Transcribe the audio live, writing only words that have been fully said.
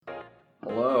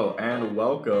and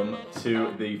welcome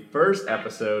to the first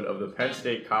episode of the Penn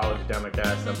State College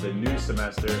Democast of the new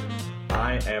semester.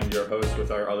 I am your host with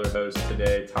our other host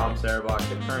today, Tom Sarabach,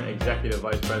 the current Executive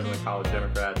Vice President of College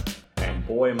Democrats, and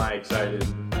boy am I excited.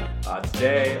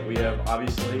 Today we have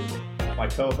obviously my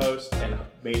co-host and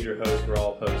major host, we're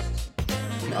all hosts,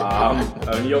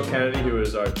 O'Neill Kennedy, who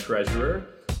is our treasurer,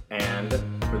 and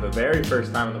for the very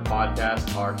first time on the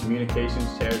podcast, our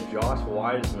communications chair, Josh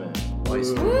Weissman.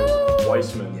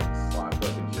 Weissman. Yes. Wow, I'm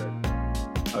fucking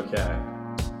shit. Okay.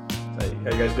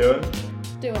 How you guys doing?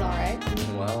 Doing all right.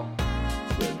 Doing well.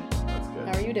 That's good. That's good.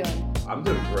 How are you doing? I'm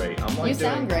doing great. You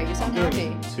sound great. You sound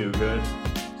happy. Too good.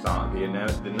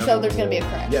 So there's going to be a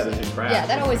crash. Yeah, there's a crash. Yeah,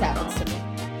 that always happens to me.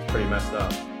 It's pretty messed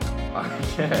up.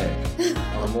 Okay.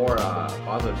 On a more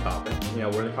positive topic,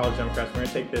 we're the College Democrats. We're going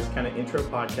to take this kind of intro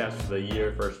podcast for the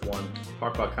year, first one,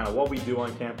 talk about kind of what we do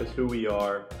on campus, who we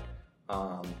are.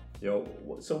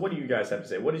 So what do you guys have to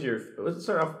say? Let's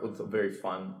start off with a very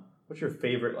fun. What's your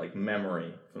favorite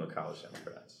memory from the College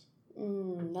Democrats?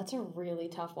 That's a really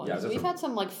tough one. Yeah, we've had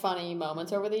some funny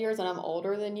moments over the years, and I'm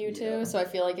older than you two, so I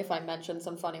feel like if I mention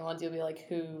some funny ones, you'll be like,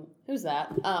 who's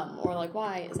that? Or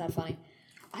why is that funny?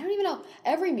 I don't even know.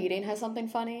 Every meeting has something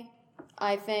funny.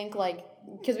 I think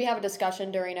because we have a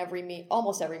discussion during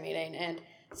almost every meeting, and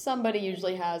somebody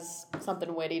usually has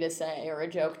something witty to say or a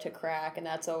joke to crack, and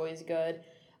that's always good.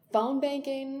 Phone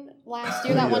banking last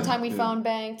year. One time we phone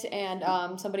banked,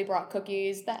 and somebody brought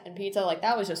cookies and pizza.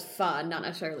 That was just fun, not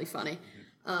necessarily funny.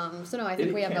 So no, I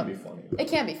think it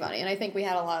can be funny, and I think we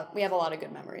have a lot of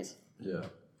good memories. Yeah.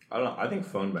 I don't know. I think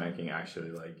phone banking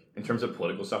actually, in terms of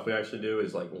political stuff we actually do,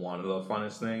 is one of the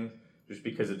funnest things, just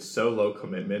because it's so low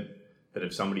commitment that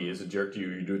if somebody is a jerk to you,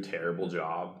 you do a terrible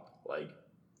job.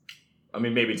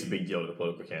 Maybe it's a big deal to the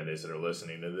political candidates that are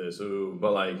listening to this,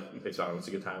 but it's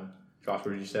a good time. Josh,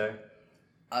 what did you say?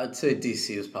 I'd say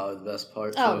DC was probably the best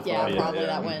part so far. Probably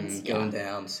that wins. Going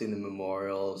down, seeing the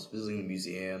memorials, visiting the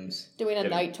museums. Doing a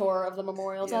night tour of the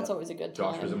memorials, that's always a good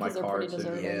time. Josh was in my car,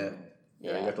 too.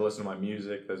 Yeah, you got to listen to my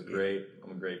music. That's great.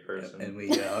 I'm a great person. And we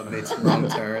made some wrong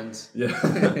turns. Yeah.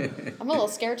 I'm a little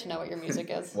scared to know what your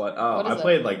music is. What? I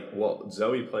played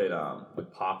Zoe played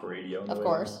pop radio. Of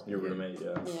course. Your roommate,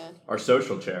 yeah. Yeah. Our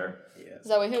social chair. Yeah.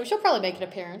 Zoe, who she'll probably make an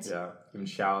appearance. Yeah. You can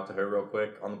shout out to her real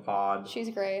quick on the pod. She's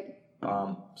great.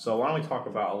 So why don't we talk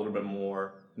about a little bit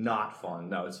more not fun?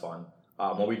 No, it's fun.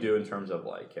 What we do in terms of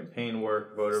campaign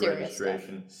work, voter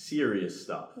registration, serious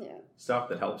stuff. Yeah. Stuff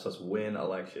that helps us win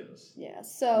elections. Yeah.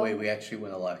 So wait, we actually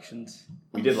win elections?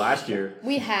 We did last year.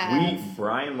 We have.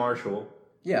 Brian Marshall,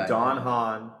 Don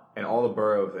Hahn, and all the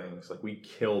borough things, we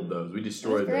killed those. We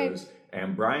destroyed those.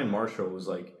 And Brian Marshall was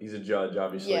he's a judge,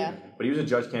 obviously. Yeah. But he was a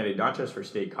judge candidate not just for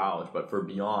State College, but for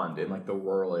beyond in the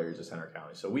rural areas of Center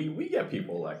County. So we get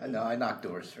people elected. I know, I knocked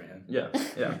doors for him. Yeah.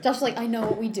 Josh's I know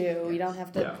what we do. You don't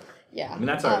have to. Yeah.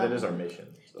 That is our mission.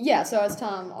 So. Yeah, so as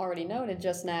Tom already noted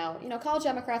just now, College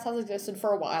Democrats has existed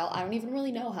for a while. I don't even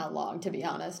really know how long, to be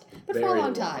honest. But for a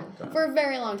long time. For a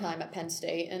very long time at Penn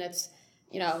State. And it's,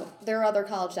 there are other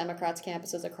College Democrats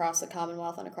campuses across the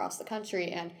Commonwealth and across the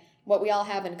country. And what we all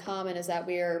have in common is that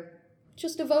we're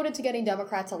just devoted to getting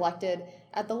Democrats elected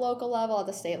at the local level, at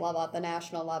the state level, at the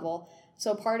national level.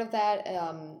 So part of that...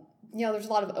 there's a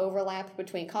lot of overlap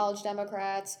between College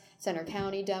Democrats, Center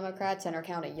County Democrats, Center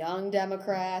County Young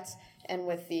Democrats, and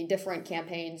with the different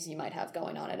campaigns you might have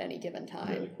going on at any given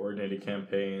time. Yeah, the coordinated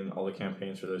campaign, all the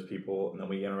campaigns for those people, and then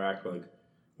we interact with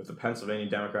the Pennsylvania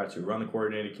Democrats who run the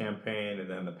coordinated campaign, and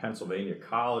then the Pennsylvania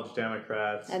College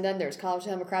Democrats. And then there's College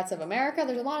Democrats of America.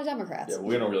 There's a lot of Democrats. Yeah,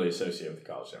 we don't really associate with the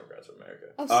College Democrats of America.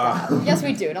 Oh, stop. Yes,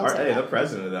 we do. Don't say that. The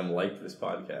president of them liked this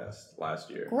podcast last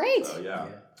year. Great. So,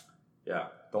 yeah.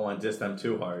 Don't want to diss them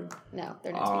too hard. No,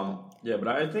 they're nice people. Yeah, but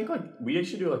I think we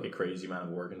actually do a crazy amount of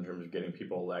work in terms of getting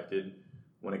people elected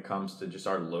when it comes to just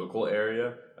our local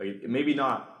area. Maybe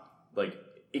not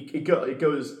it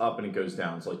goes up and it goes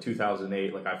down. So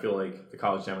 2008, I feel the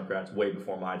College Democrats way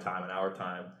before my time and our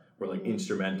time were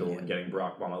instrumental in getting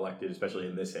Barack Obama elected, especially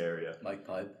in this area.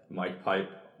 Mike Pipe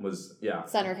was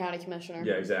Center County Commissioner.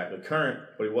 Yeah, exactly. Current,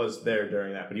 but he was there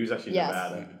during that. But he was actually in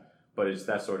Nevada. But it's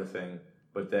that sort of thing.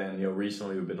 But then,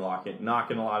 recently we've been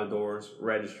knocking a lot of doors,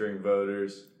 registering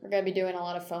voters. We're going to be doing a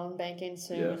lot of phone banking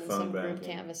soon and some banking. group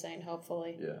canvassing,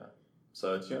 hopefully. Yeah.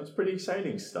 So it's pretty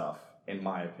exciting stuff, in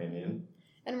my opinion.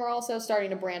 And we're also starting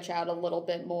to branch out a little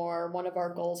bit more. One of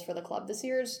our goals for the club this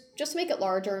year is just to make it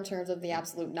larger in terms of the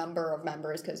absolute number of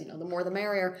members, because, the more the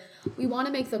merrier. We want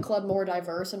to make the club more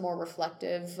diverse and more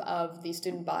reflective of the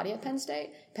student body at Penn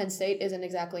State. Penn State isn't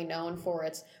exactly known for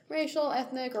its racial,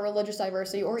 ethnic, or religious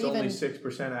diversity, or it's even... only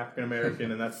 6% African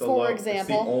American, and that's example, it's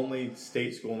the only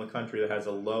state school in the country that has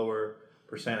a lower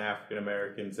percent African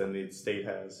Americans than the state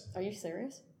has. Are you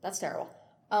serious? That's terrible.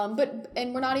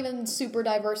 And we're not even super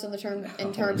diverse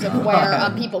in terms of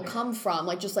where people come from,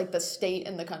 just the state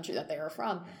and the country that they are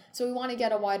from. So we want to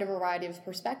get a wider variety of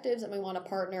perspectives, and we want to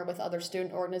partner with other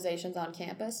student organizations on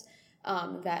campus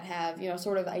that have,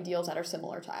 sort of ideals that are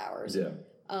similar to ours. Yeah.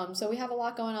 So we have a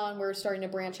lot going on. We're starting to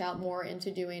branch out more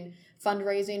into doing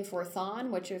fundraising for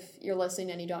Thon, which if you're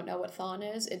listening and you don't know what Thon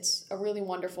is, it's a really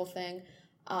wonderful thing.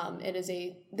 It is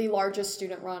the largest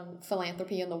student-run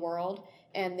philanthropy in the world,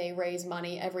 and they raise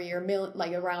money every year,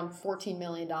 around $14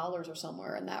 million or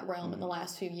somewhere in that realm in the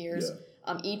last few years,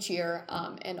 each year.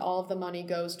 And all of the money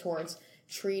goes towards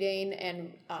treating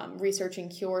and researching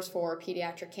cures for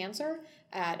pediatric cancer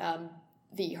at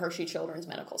the Hershey Children's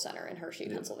Medical Center in Hershey,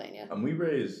 Pennsylvania. And we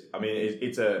raise,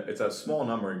 it's a small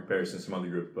number in comparison to some other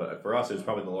groups, but for us, it was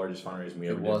probably the largest fundraising we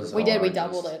ever did. We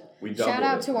doubled it. Shout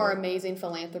out to our amazing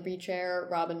philanthropy chair,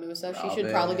 Robin Musa. She should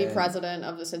probably be president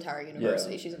of this entire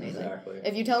university. She's amazing. Exactly.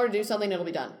 If you tell her to do something, it'll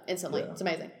be done instantly. Yeah. It's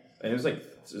amazing. And it was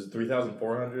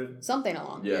 3,400? Something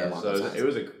along. Yeah, so it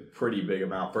was a pretty big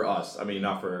amount for us.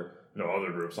 Not for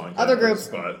other groups on campus. Other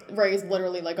groups raised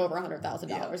literally over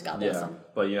 $100,000. God bless them.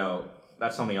 But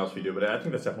that's something else we do, but I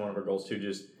think that's definitely one of our goals too.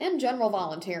 Just and general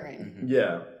volunteering. Mm-hmm.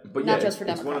 Yeah, but not just for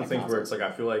it's one of the things where it's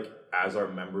I feel like as our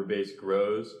member base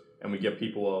grows and we get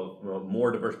people of more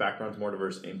diverse backgrounds, more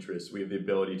diverse interests, we have the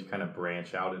ability to kind of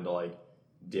branch out into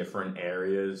different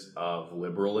areas of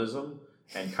liberalism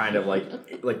and kind of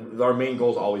our main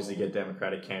goal is always to get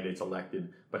Democratic candidates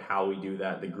elected. But how we do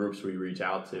that, the groups we reach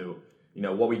out to,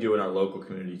 what we do in our local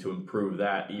community to improve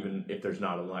that, even if there's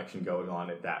not an election going on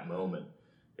at that moment,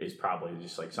 is probably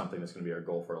just something that's going to be our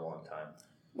goal for a long time.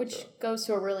 Which goes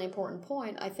to a really important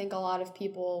point. I think a lot of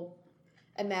people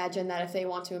imagine that if they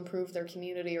want to improve their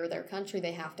community or their country,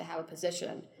 they have to have a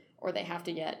position or they have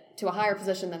to get to a higher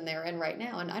position than they're in right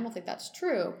now. And I don't think that's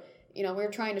true. We're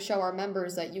trying to show our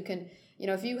members that you can,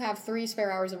 if you have 3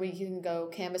 spare hours a week, you can go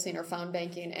canvassing or phone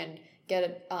banking and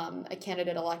get a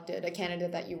candidate elected, a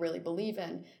candidate that you really believe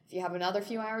in. If you have another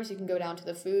few hours, you can go down to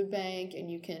the food bank and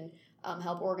you can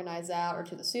help organize that, or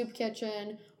to the soup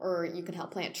kitchen, or you can help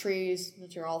plant trees,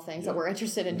 which are all things that we're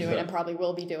interested in doing and probably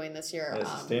will be doing this year. Yeah,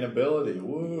 sustainability,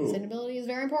 woo! Sustainability is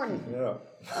very important. Yeah.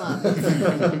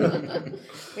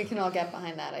 We can all get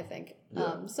behind that, I think.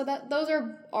 Yeah. So those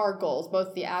are our goals,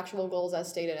 both the actual goals as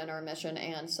stated in our mission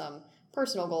and some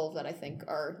personal goals that I think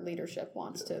our leadership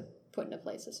wants to put into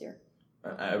place this year.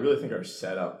 I really think our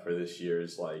setup for this year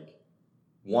is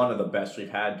one of the best we've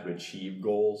had to achieve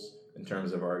goals. In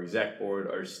terms of our exec board,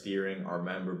 our steering, our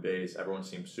member base, everyone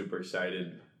seems super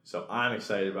excited. So I'm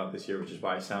excited about this year, which is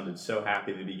why I sounded so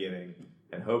happy at the beginning.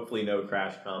 And hopefully no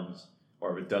crash comes,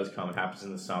 or if it does come, it happens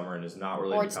in the summer and is not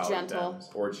related to college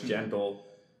dems. Or it's gentle.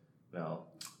 No.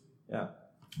 Yeah.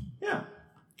 Yeah.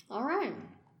 All right.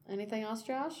 Anything else,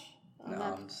 Josh? No,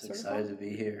 I'm just excited to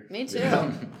be here. Me too.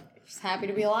 Just happy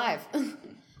to be alive.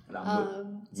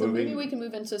 So maybe we can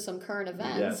move into some current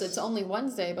events. Yes. It's only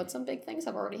Wednesday, but some big things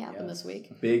have already happened this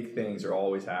week. Big things are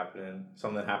always happening.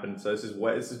 Something that happened. So this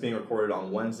is being recorded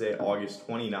on Wednesday, August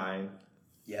 29th.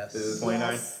 Yes. Is it 29th?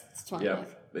 Yes, it's 29th.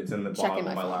 Yep. It's in the bottom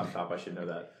of my laptop. I should know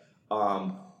that.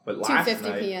 But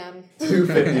 2:50 p.m.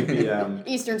 2:50 p.m.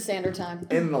 Eastern Standard Time.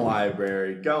 In the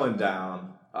library, going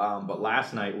down. But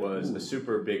last night was a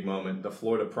super big moment. The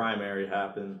Florida primary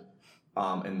happened.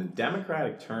 And the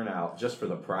Democratic turnout just for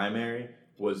the primary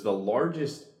was the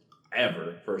largest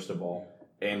ever, first of all,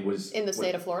 and was... In the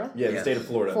state of Florida? Yeah, the state of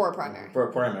Florida. For a primary. For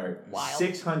a primary. Wild.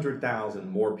 600,000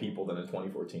 more people than in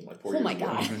 2014, 4 years ago. Oh my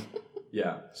God.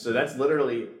 Yeah, so that's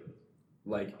literally,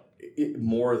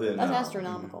 more than... That's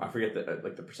astronomical. I forget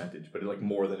the percentage, but it,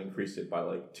 more than increased it by,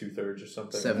 2/3 or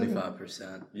something.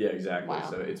 75%. Yeah, exactly. Wow.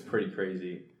 So it's pretty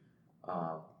crazy.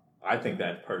 I think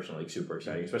that's personally super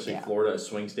exciting, especially Florida, a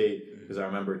swing state, because I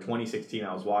remember 2016,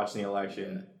 I was watching the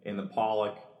election in the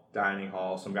Pollock dining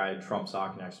hall. Some guy had Trump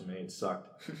sock next to me. It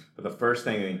sucked. But the first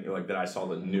thing that I saw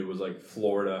that new was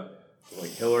Florida,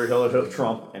 Hillary,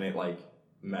 Trump, and it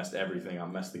messed everything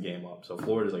up, messed the game up. So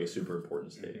Florida is a super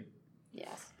important state.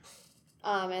 Yes.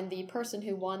 And the person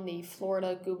who won the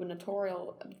Florida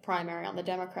gubernatorial primary on the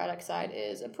Democratic side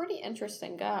is a pretty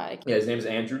interesting guy. Yeah, his name is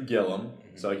Andrew Gillum.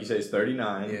 So like you say, he's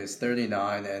 39. Yeah, he's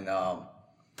 39, and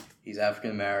he's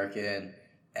African-American.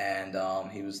 and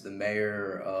he was the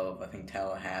mayor of, I think,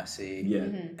 Tallahassee.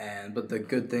 Yeah. But the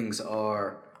good things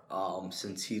are,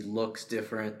 since he looks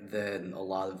different than a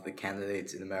lot of the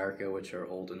candidates in America, which are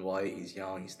old and white, he's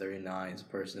young, he's 39, he's a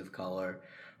person of color.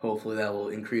 Hopefully that will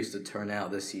increase the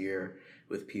turnout this year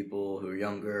with people who are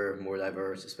younger, more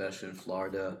diverse, especially in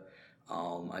Florida.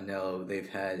 I know they've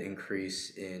had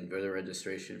increase in voter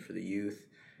registration for the youth,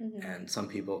 and some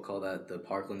people call that the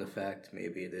Parkland effect.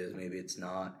 Maybe it is, maybe it's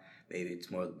not. Maybe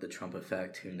it's more the Trump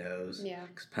effect. Who knows? Yeah.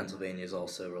 Because Pennsylvania is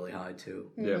also really high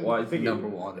too. Yeah. Well, I think Number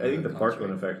one. I think the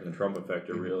Parkland effect and the Trump effect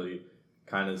are really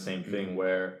kind of the same thing.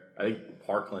 Where I think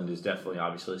Parkland is definitely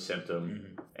obviously a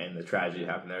symptom, and the tragedy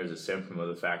that happened there is a symptom of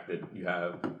the fact that you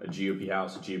have a GOP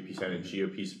House, a GOP Senate,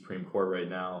 GOP Supreme Court right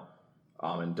now,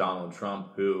 and Donald Trump,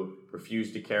 who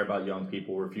refused to care about young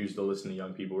people, refused to listen to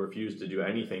young people, refused to do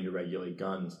anything to regulate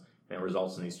guns. And it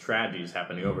results in these tragedies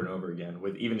happening over and over again,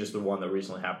 with even just the one that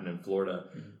recently happened in Florida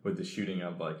with the shooting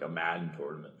of like a Madden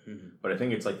tournament. But I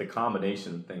think it's like the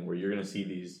combination thing where you're going to see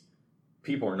these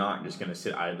people are not just going to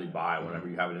sit idly by whenever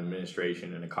you have an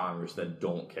administration and a Congress that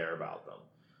don't care about them.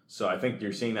 So I think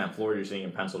you're seeing that in Florida, you're seeing it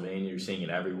in Pennsylvania, you're seeing it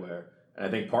everywhere. And I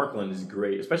think Parkland is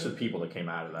great, especially the people that came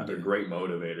out of that. They're great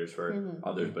motivators for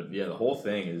others. But yeah, the whole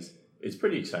thing is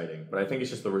pretty exciting. But I think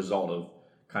it's just the result of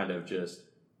kind of just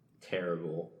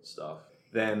terrible stuff.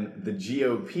 Then the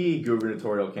GOP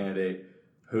gubernatorial candidate,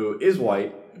 who is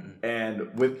white,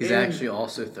 and with He's actually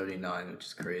also 39, which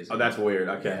is crazy. Oh, that's weird.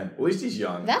 Okay, at least he's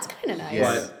young. That's kind of nice.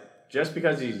 Yes. But just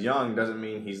because he's young doesn't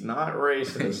mean he's not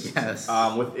racist. Yes.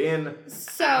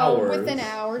 Within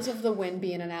hours of the win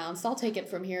being announced, I'll take it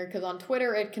from here because on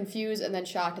Twitter it confused and then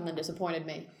shocked and then disappointed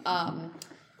me.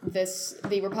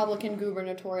 The Republican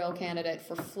gubernatorial candidate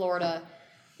for Florida,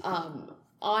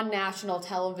 on national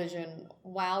television,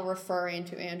 while referring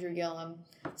to Andrew Gillum,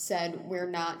 said, "We're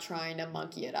not trying to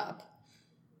monkey it up."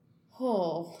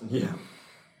 Oh. Yeah.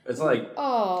 It's like,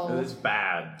 oh, it's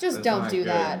bad. Just it's don't do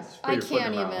that. I your foot in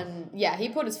can't your even. mouth. Yeah, he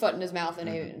put his foot in his mouth in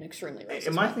an extremely racist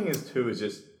And my way. thing is too is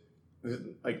just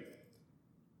like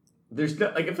there's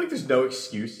no, like I feel like there's no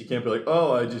excuse. You can't be like,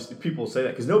 oh, I just people say that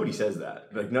because nobody says that.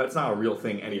 Like no, it's not a real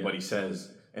thing anybody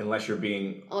says unless you're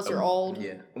being You're old.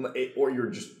 Yeah. or you're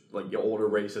just like you're older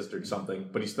racist or something.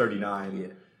 But he's 39, Yeah.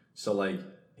 so like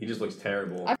he just looks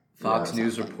terrible. Fox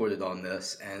News reported on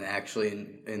this, and actually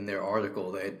in their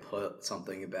article they had put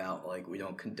something about like we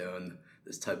don't condone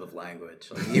this type of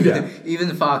language. Like,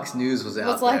 even Fox News was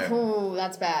out It's like, there. ooh,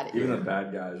 that's bad. Even the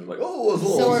bad guys are like, oh, it's a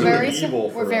So little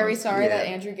evil. we're very sorry Yeah. that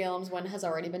Andrew Gillum's win has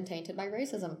already been tainted by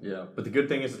racism. Yeah, but the good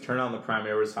thing is the turnout in the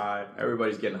primary was high.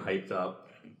 Everybody's getting hyped up.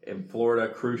 In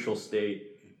Florida, crucial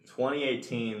state,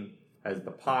 2018 has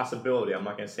the possibility, I'm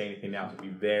not going to say anything now, to be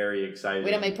very exciting. We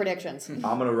don't make predictions. I'm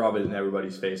going to rub it in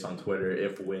everybody's face on Twitter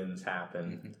if wins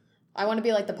happen. I want to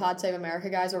be like the Pod Save America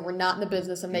guys where we're not in the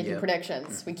business of making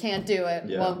predictions. We can't do it.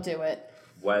 Yeah. Won't do it.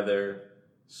 Weather,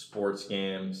 sports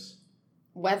games,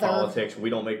 Weather. politics, we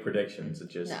don't make predictions.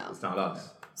 It's just, No. it's not us.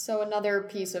 So another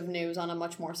piece of news on a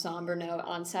much more somber note.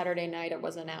 On Saturday night, it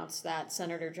was announced that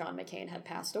Senator John McCain had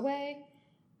passed away.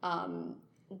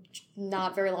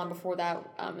 Not very long before that,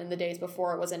 in the days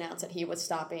before, it was announced that he was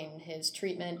stopping his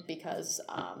treatment because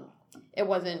it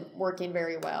wasn't working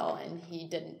very well, and he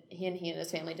and his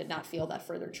family did not feel that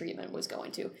further treatment was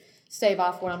going to stave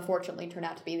off what unfortunately turned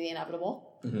out to be the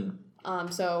inevitable.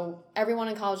 So everyone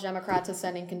in College Democrats is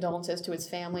sending condolences to his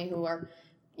family, who are,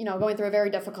 going through a very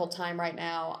difficult time right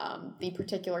now. The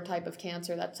particular type of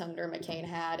cancer that Senator McCain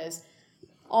had is,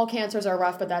 all cancers are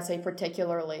rough, but that's a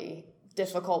particularly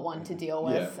difficult one to deal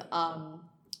with. Yeah.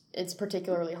 It's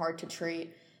particularly hard to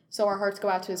treat. So our hearts go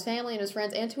out to his family and his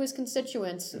friends and to his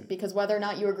constituents, because whether or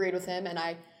not you agreed with him, and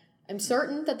I am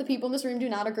certain that the people in this room do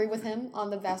not agree with him on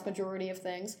the vast majority of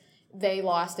things, they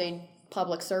lost a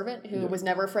public servant who was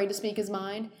never afraid to speak his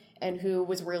mind and who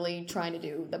was really trying to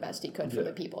do the best he could for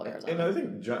the people of Arizona. And I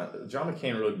think John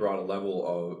McCain really brought a level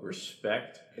of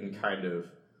respect and kind of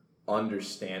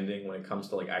understanding when it comes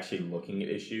to like actually looking at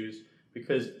issues.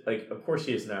 Because, like, of course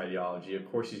he has an ideology. Of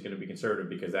course he's going to be conservative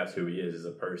because that's who he is as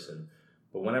a person.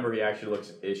 But whenever he actually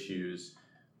looks at issues,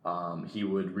 he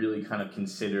would really kind of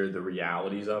consider the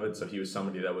realities of it. So he was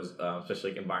somebody that was,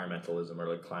 especially like environmentalism or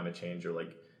like climate change or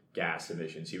like gas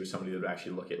emissions. He was somebody that would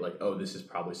actually look at like, oh, this is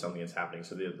probably something that's happening.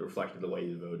 So they reflected the way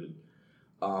he voted.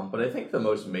 But I think the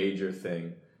most major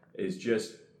thing is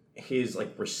just his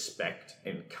like respect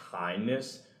and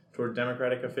kindness toward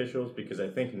Democratic officials, because I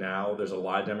think now there's a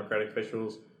lot of Democratic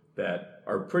officials that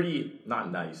are pretty,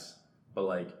 not nice, but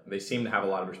like they seem to have a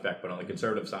lot of respect. But on the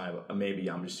conservative side,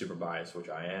 maybe I'm just super biased, which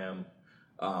I am.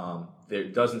 there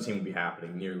doesn't seem to be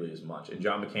happening nearly as much. And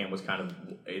John McCain was kind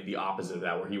of the opposite of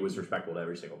that, where he was respectful to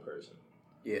every single person.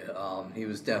 Yeah, he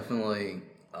was definitely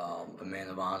a man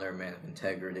of honor, a man of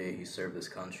integrity. He served this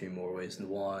country in more ways than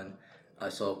one. I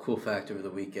saw a cool fact over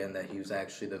the weekend that he was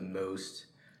actually the most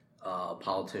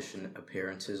politician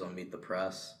appearances on Meet the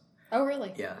Press. Oh,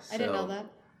 really? Yeah. I didn't know that.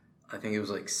 I think it was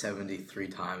like 73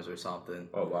 times or something.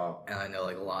 Oh, wow. And I know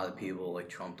like a lot of people, like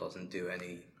Trump doesn't do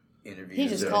any interviews. He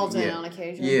just calls in on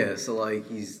occasion. Yeah, so like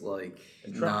he's like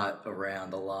not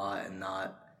around a lot and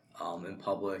not in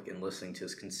public and listening to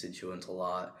his constituents a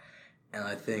lot. And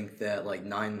I think that like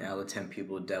 9 out of 10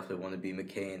 people would definitely want to be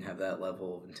McCain, have that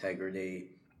level of integrity,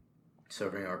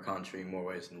 serving our country in more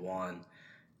ways than one,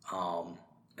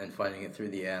 and fighting it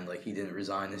through the end. Like he didn't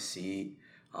resign his seat.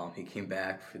 He came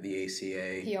back for the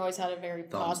ACA. He always had a very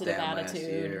positive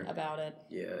attitude about it.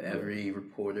 Yeah, every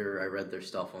reporter, I read their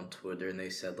stuff on Twitter, and they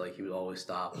said, like, he would always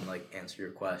stop and, like, answer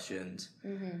your questions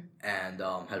and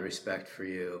had respect for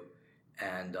you.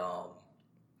 And he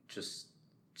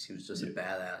was just a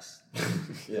badass.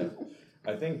 Yeah.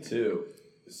 I think, too,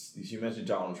 you mentioned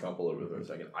Donald Trump a little bit for a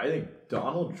second. I think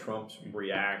Donald Trump's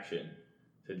reaction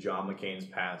to John McCain's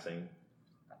passing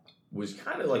was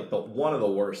kind of like one of the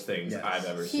worst things I've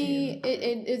ever seen.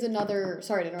 It is another,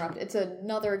 sorry to interrupt, it's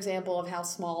another example of how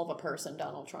small of a person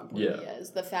Donald Trump really is.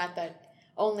 The fact that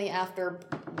only after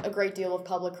a great deal of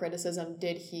public criticism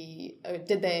did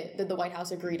the White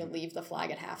House agree to leave the flag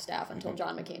at half-staff until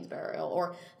John McCain's burial.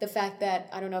 Or the fact that,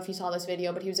 I don't know if you saw this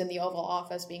video, but he was in the Oval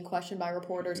Office being questioned by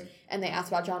reporters, and they asked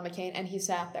about John McCain, and he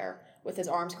sat there with his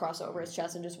arms crossed over his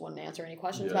chest and just wouldn't answer any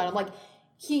questions about him. Like,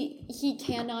 He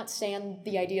cannot stand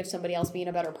the idea of somebody else being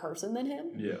a better person than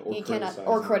him. Yeah,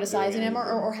 or criticizing him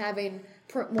or having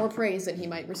more praise than he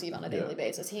might receive on a daily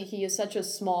basis. He is such a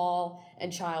small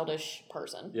and childish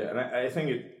person. Yeah, and I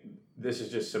think this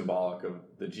is just symbolic of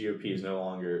the GOP is no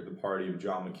longer the party of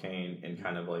John McCain and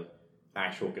kind of like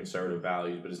actual conservative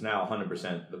values, but is now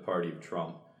 100% the party of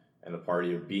Trump and the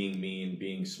party of being mean,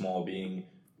 being small, being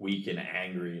weak and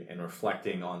angry, and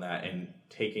reflecting on that and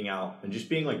taking out and just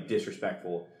being like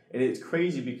disrespectful. And it's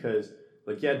crazy because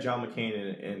like John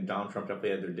McCain and Donald Trump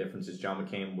definitely had their differences. John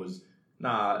McCain was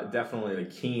definitely like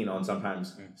keen on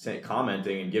sometimes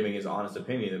commenting and giving his honest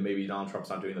opinion that maybe Donald Trump's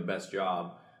not doing the best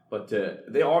job. But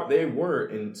they were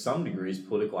in some degrees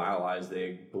political allies.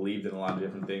 They believed in a lot of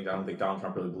different things. I don't think Donald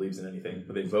Trump really believes in anything,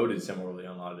 but they voted similarly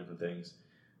on a lot of different things.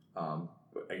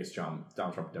 I guess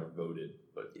Donald Trump never voted,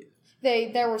 but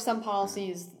there were some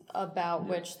policies about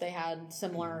which they had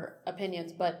similar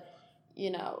opinions, but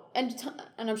and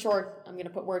I'm sure I'm going to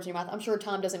put words in your mouth. I'm sure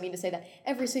Tom doesn't mean to say that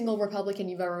every single Republican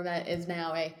you've ever met is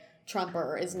now a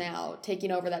Trumper, is now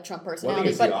taking over that Trump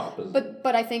personality. Well, I think it's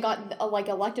but I think like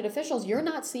elected officials, you're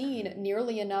not seeing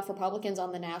nearly enough Republicans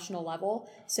on the national level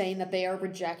saying that they are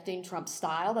rejecting Trump's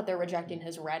style, that they're rejecting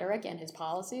his rhetoric and his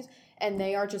policies, and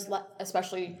they are just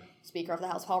especially Speaker of the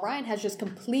House Paul Ryan has just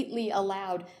completely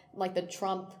allowed like the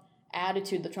Trump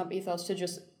attitude, the Trump ethos to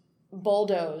just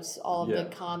bulldoze all of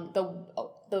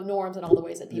the norms and all the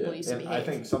ways that people used to behave. I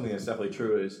think something that's definitely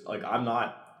true is like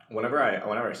whenever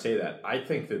I say that, I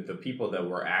think that the people that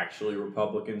were actually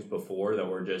Republicans before that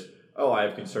were just I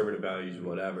have conservative values,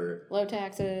 whatever. Low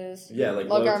taxes. Yeah, like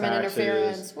low taxes, government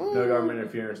interference. No government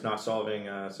interference, not solving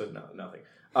nothing.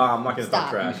 I'm not going to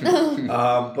talk trash.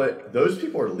 But those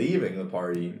people are leaving the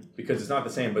party because it's not the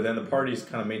same. But then the party's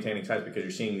kind of maintaining ties because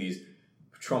you're seeing these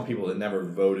Trump people that never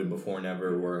voted before,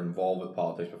 never were involved with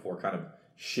politics before, kind of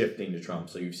shifting to Trump.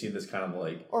 So you've seen this kind of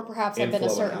like or perhaps have been a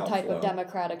certain type of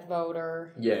Democratic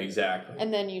voter. Yeah, exactly.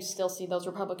 And then you still see those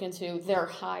Republicans who their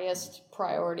highest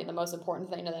priority, the most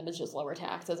important thing to them is just lower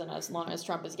taxes, and as long as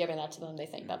Trump is giving that to them, they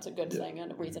think that's a good thing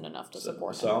and a reason enough to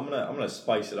support him. So I'm gonna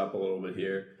spice it up a little bit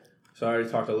here. So I already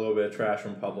talked a little bit of trash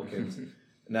from Republicans.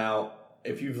 Now,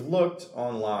 if you've looked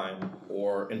online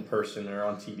or in person or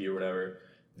on TV or whatever,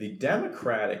 the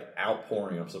Democratic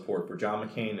outpouring of support for John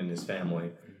McCain and his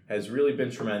family has really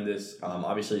been tremendous.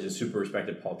 Obviously, he's a super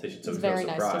respected politician, so it's no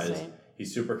surprise. Nice to see.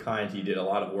 He's super kind. He did a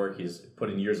lot of work. He's put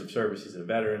in years of service. He's a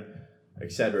veteran,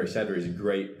 et cetera, et cetera. He's a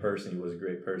great person. He was a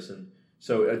great person.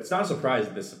 So it's not a surprise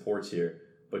that this support's here.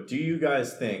 But do you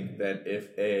guys think that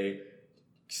if a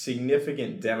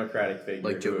significant Democratic figure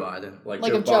like Joe Biden, like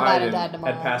if Joe Biden died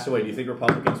tomorrow, had passed away, do you think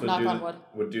Republicans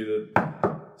would do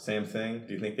the same thing?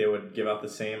 Do you think they would give out the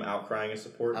same outcrying of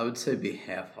support? I would say be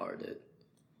half-hearted,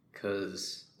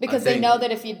 because they know that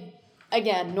if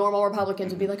normal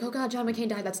Republicans would be like, oh God, John McCain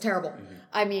died, that's terrible. Mm-hmm.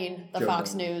 I mean,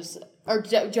 Fox News or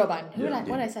Joe Biden.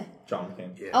 What did I say? John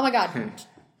McCain. Yeah. Oh my God.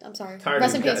 I'm sorry. Tired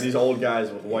Rest of in peace. these old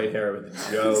guys with white hair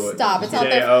with Joe. Stop. It's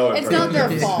not their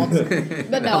fault.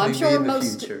 But no, I'm sure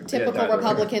most typical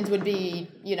Republicans would be,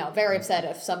 very upset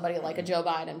if somebody like a Joe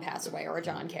Biden passed away or a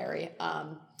John Kerry.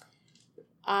 But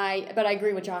I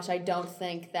agree with Josh. I don't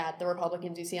think that the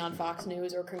Republicans you see on Fox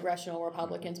News or congressional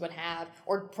Republicans would have,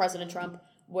 or President Trump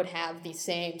would have the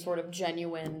same sort of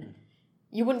genuine.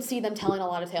 You wouldn't see them telling a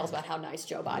lot of tales about how nice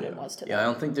Joe Biden was to them. Yeah, I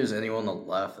don't think there's anyone on the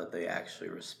left that they actually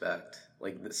respect.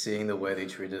 Like, seeing the way they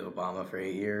treated Obama for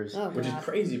 8 years. Oh, which is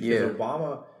crazy because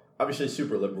Obama, obviously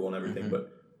super liberal and everything,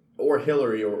 but or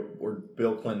Hillary or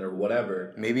Bill Clinton or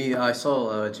whatever. Maybe I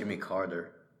saw Jimmy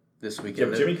Carter this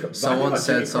weekend. Yeah, someone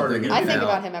said something. I think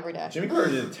about him every day. Jimmy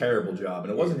Carter did a terrible job,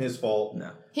 and it wasn't his fault.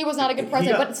 No. He was not a good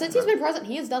president, but since he's been president,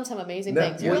 he has done some amazing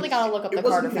things. You really got to look up the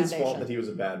Carter Foundation. It wasn't his fault that he was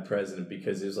a bad president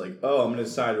because it was like, oh, I'm going to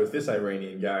side with this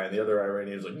Iranian guy, and the other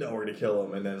Iranian was like, no, we're going to kill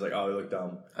him, and then it's like, oh, he looked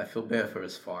dumb. I feel bad for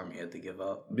his farm he had to give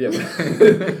up. Yeah,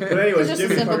 but anyways,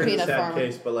 Jimmy Carter is a sad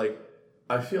case, but like,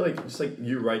 I feel like, just like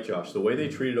you're right, Josh, the way they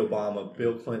treated Obama,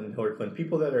 Bill Clinton, Hillary Clinton,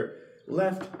 people that are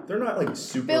left, they're not like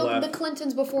super left. The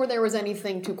Clintons before there was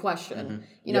anything to question.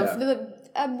 He wasn't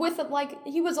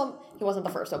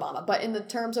the first Obama, but in the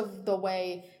terms of the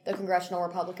way the congressional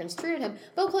Republicans treated him,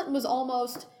 Bill Clinton was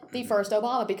almost the first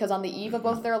Obama because on the eve of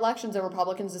both their elections, the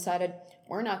Republicans decided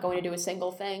we're not going to do a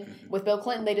single thing. With Bill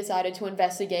Clinton, they decided to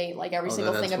investigate every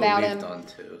single thing about him. Done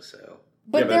too, so.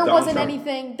 But there wasn't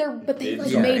anything there. But they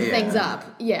made things up.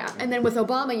 Yeah, and then with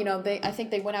Obama, I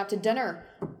think they went out to dinner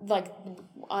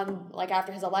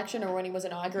after his election or when he was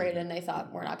inaugurated, and they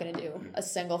thought we're not going to do a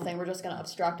single thing. We're just going to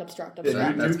obstruct.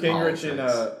 Yeah, Newt Gingrich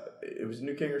it was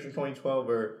Newt Gingrich in 2012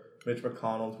 or Mitch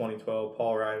McConnell in 2012.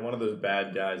 Paul Ryan, one of those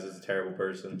bad guys, is a terrible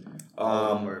person.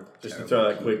 Just to throw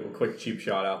that quick cheap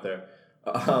shot out there.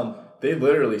 They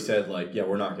literally said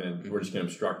we're just gonna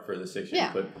obstruct for the 6 years.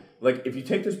 Yeah. But if you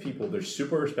take those people, they're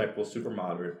super respectful, super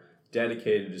moderate,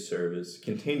 dedicated to service,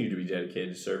 continue to be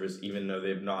dedicated to service even though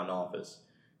they're not in office.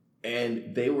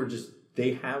 And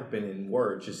they have been in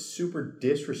work just super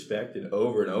disrespected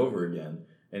over and over again.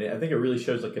 And I think it really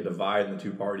shows a divide in the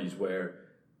two parties where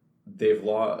they've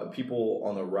lost, people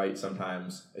on the right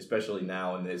sometimes, especially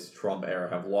now in this Trump era,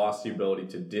 have lost the ability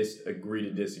to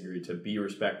disagree, to be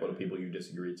respectful to people you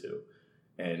disagree to.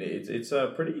 And it's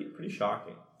pretty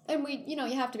shocking. And you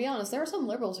have to be honest, there are some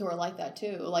liberals who are like that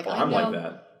too. I'm like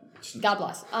that. God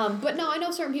bless. But no, I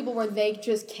know certain people where they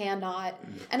just cannot,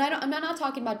 and I'm not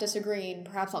talking about disagreeing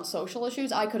perhaps on social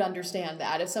issues. I could understand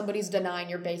that. If somebody's denying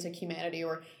your basic humanity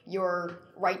or your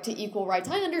right to equal rights,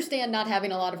 I understand not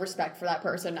having a lot of respect for that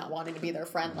person, not wanting to be their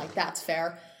friend, that's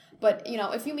fair. But,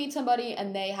 if you meet somebody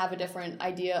and they have a different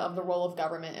idea of the role of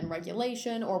government and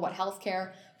regulation or what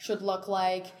healthcare should look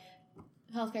like,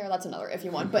 healthcare, that's another if you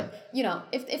want. But,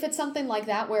 if it's something like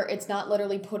that where it's not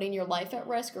literally putting your life at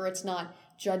risk or it's not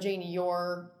judging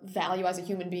your value as a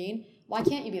human being, why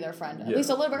can't you be their friend? At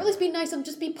least a little bit. Or at least be nice and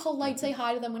just be polite. Say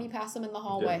hi to them when you pass them in the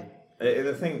hallway. Yeah. And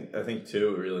the thing, I think,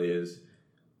 too, really is,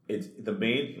 it's the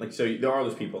main, so there are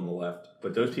those people on the left,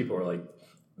 but those people are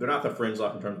they're not the fringe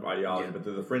left in terms of ideology, but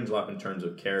they're the fringe left in terms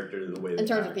of character, the way they in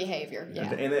terms act. Of behavior,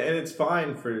 yeah. And it's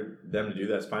fine for them to do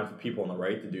that. It's fine for people on the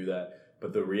right to do that.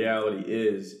 But the reality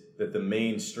is that the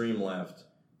mainstream left,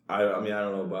 I don't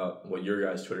know about what your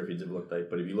guys' Twitter feeds have looked like,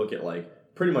 but if you look at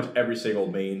pretty much every single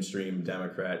mainstream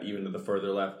Democrat, even to the further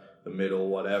left, the middle,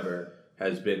 whatever,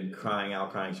 has been crying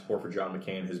support for John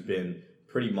McCain, has been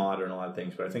pretty moderate in a lot of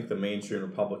things. But I think the mainstream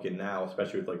Republican now,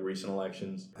 especially with recent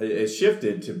elections, has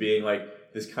shifted to being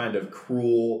this kind of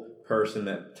cruel person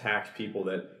that attacks people,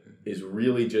 that is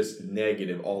really just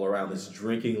negative all around. This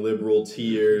drinking liberal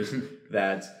tears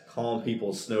that's calling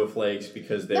people snowflakes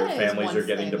because their families are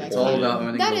getting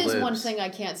deported. That is one thing I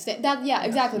can't stand.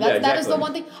 Exactly. That is the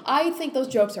one thing. I think those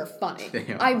jokes are funny.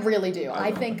 I really do.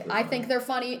 I think they're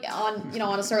funny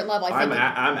on a certain level. I'm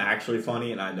actually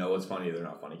funny, and I know it's funny. They're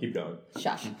not funny. Keep going.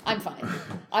 Shush. I'm funny.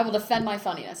 I will defend my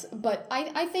funniness. But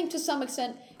I think to some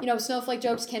extent, snowflake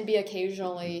jokes can be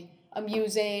occasionally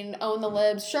amusing. Own the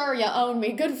libs. Sure, you own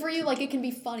me. Good for you. It can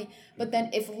be funny. But then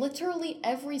if literally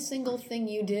every single thing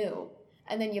you do,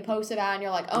 and then you post it out and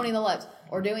you're owning the libs,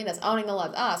 or doing this, owning the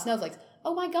libs, snowflakes.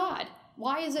 Oh my God.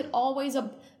 Why is it always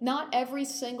not every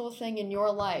single thing in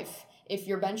your life, if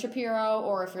you're Ben Shapiro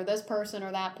or if you're this person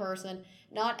or that person,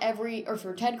 or if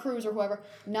you're Ted Cruz or whoever,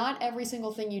 not every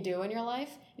single thing you do in your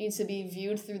life needs to be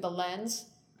viewed through the lens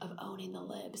of owning the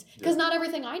libs. Because not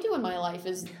everything I do in my life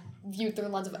is viewed through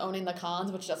the lens of owning the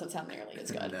cons, which doesn't sound nearly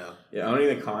as good. No. Yeah, owning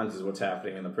the cons is what's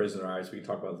happening in the prison riots. We can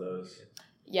talk about those.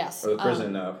 Yes. Or the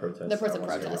prison protests. The prison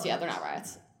protests, yeah, they're not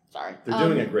riots. Sorry. They're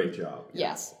doing a great job.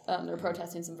 Yes. They're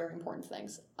protesting some very important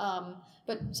things.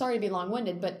 But sorry to be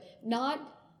long-winded, but not...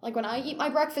 Like, when I eat my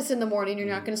breakfast in the morning, you're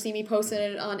not going to see me posting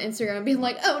it on Instagram being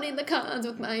like, owning the cons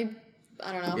with my...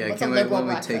 I don't know. Yeah, what's a can liberal when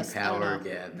we breakfast? take power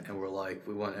again, and we're like,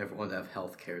 we want everyone to have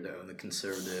health care to own the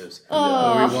conservatives.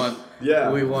 Oh.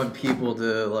 We want people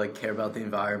to like care about the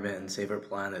environment and save our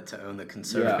planet to own the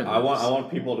conservatives. Yeah, I want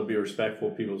people to be respectful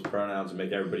of people's pronouns and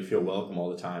make everybody feel welcome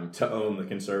all the time to own the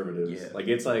conservatives. Yeah.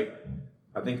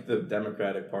 I think the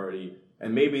Democratic Party,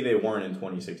 and maybe they weren't in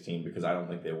 2016 because I don't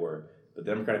think they were. The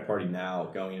Democratic Party now,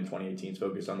 going into 2018, is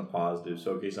focused on the positives,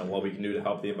 focused on what we can do to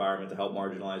help the environment, to help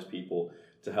marginalized people,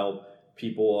 to help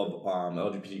people of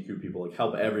LGBTQ people, like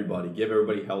help everybody, give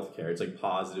everybody health care. It's like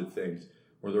positive things.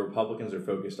 Where the Republicans are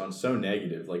focused on so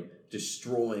negative, like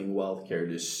destroying wealth care,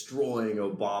 destroying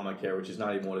Obamacare, which is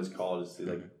not even what it's called. It's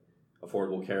like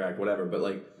Affordable Care Act, whatever. But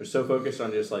like they're so focused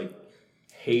on just like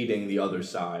hating the other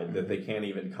side that they can't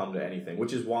even come to anything,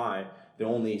 which is why the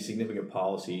only significant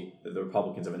policy that the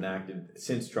Republicans have enacted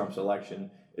since Trump's election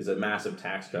is a massive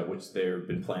tax cut, which they've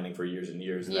been planning for years and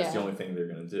years, and that's the only thing they're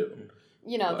going to do.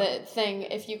 You know, the thing,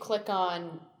 if you click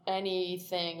on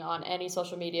anything on any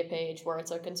social media page where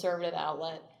it's a conservative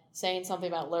outlet saying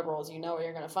something about liberals, you know what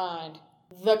you're going to find.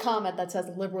 The comment that says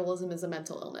liberalism is a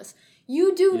mental illness.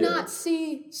 You do not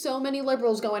see so many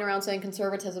liberals going around saying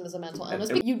conservatism is a mental illness,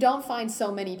 but you don't find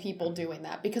so many people doing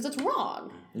that because it's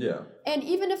wrong. Yeah. And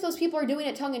even if those people are doing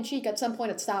it tongue-in-cheek, at some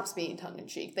point it stops being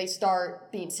tongue-in-cheek. They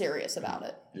start being serious about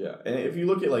it. Yeah. And if you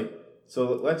look at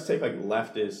so let's take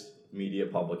leftist media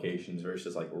publications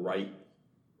versus right.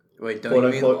 Wait, don't you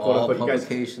mean all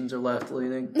publications are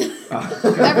left-leaning?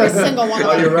 Every single one of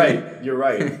them. Oh, you're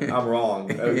right. I'm wrong.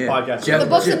 Podcast. The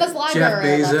books in this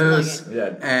library Jeff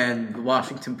Bezos and the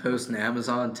Washington Post and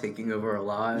Amazon taking over our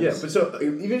lives. Yeah, but so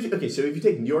if you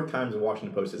take New York Times and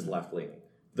Washington Post as left-leaning,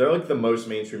 they're like the most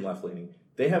mainstream left-leaning.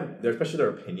 They have, especially their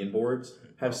opinion boards,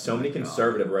 have so many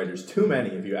conservative writers. Too many,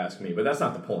 if you ask me, but that's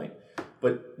not the point.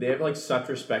 But they have such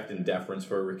respect and deference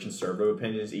for conservative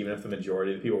opinions, even if the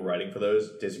majority of the people writing for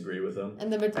those disagree with them.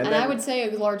 And I would say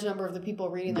a large number of the people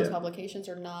reading those publications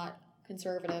are not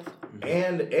conservative.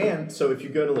 And so if you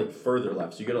go to further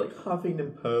left, so you go to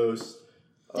Huffington Post,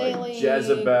 Daily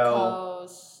Jezebel,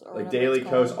 Coast, Daily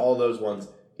Coast, all those ones.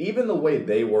 Even the way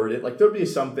they word it, there'll be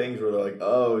some things where they're like,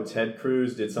 "Oh, Ted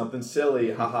Cruz did something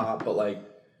silly, haha," but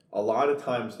a lot of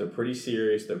times they're pretty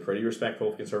serious, they're pretty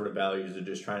respectful of conservative values, they're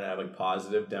just trying to have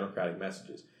positive democratic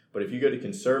messages. But if you go to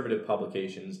conservative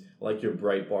publications like your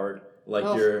Breitbart,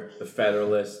 your The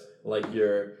Federalist,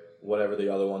 your whatever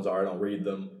the other ones are, I don't read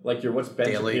them. Your what's Ben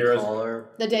Daily Shapiro's Caller.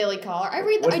 The Daily Caller.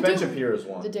 What's Ben Shapiro's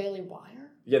one? The Daily Wire.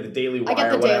 Yeah, the Daily Wire. I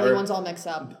get the whatever. Daily ones all mixed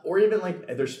up. Or even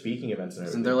their speaking events and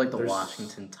everything. Isn't there the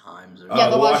Washington Times? Or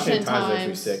the Washington Times makes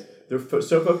me sick. They're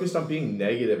so focused on being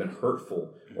negative and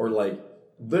hurtful, or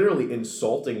literally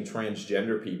insulting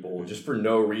transgender people just for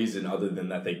no reason other than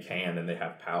that they can and they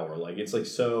have power.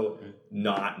 It's so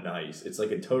not nice. It's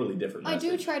a totally different message.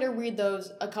 I do try to read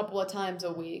those a couple of times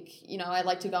a week. I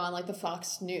like to go on the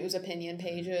Fox News opinion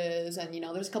pages, and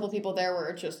there's a couple of people there where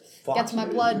it just gets my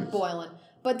blood boiling.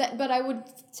 But I would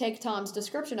take Tom's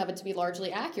description of it to be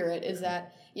largely accurate, is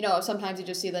that, sometimes you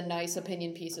just see the nice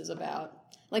opinion pieces about,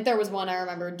 there was one I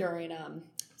remember during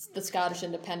the Scottish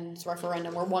independence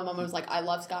referendum where one woman was like, "I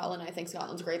love Scotland, I think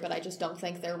Scotland's great, but I just don't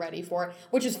think they're ready for it,"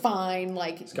 which is fine.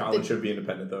 Scotland should be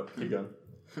independent, though. Keep going.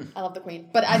 I love the Queen,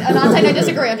 but I'm not saying I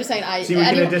disagree. I'm just saying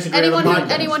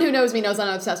anyone who knows me knows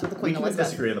I'm obsessed with the Queen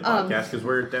Elizabeth. We can disagree on the podcast because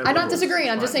we're down. I'm not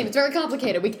disagreeing. I'm just saying it's very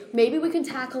complicated. Maybe we can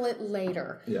tackle it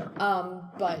later. Yeah.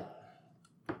 But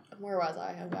where was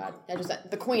I? Oh God!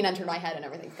 The Queen entered my head and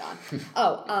everything's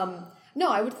gone. No,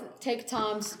 I would take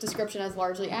Tom's description as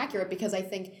largely accurate because I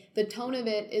think the tone of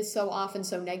it is so often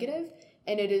so negative,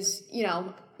 and it is,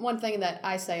 one thing that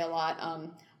I say a lot.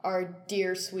 Our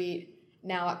dear sweet,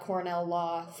 now at Cornell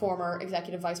Law, former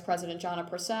executive vice president Jonna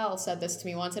Purcell said this to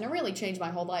me once, and it really changed my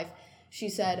whole life. She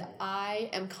said,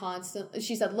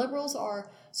 liberals are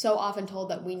so often told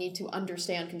that we need to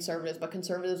understand conservatives, but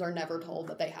conservatives are never told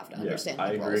that they have to understand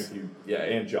liberals. I agree with you. Yeah,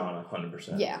 and Jonna,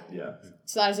 100%. Yeah.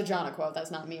 So that is a Jonna quote. That's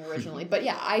not me originally. But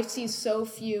yeah, I see so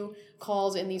few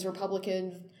calls in these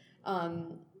Republican,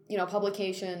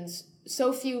 publications,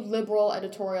 so few liberal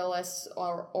editorialists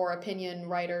or opinion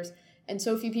writers, and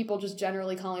so few people just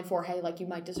generally calling for, hey, you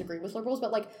might disagree with liberals,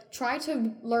 but try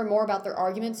to learn more about their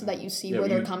arguments so that you see where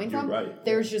they're coming from. Right.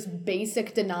 There's just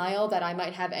basic denial that I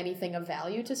might have anything of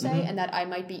value to say, and that I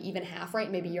might be even half right,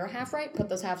 maybe you're half right. Put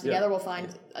those halves together, we'll find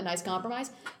a nice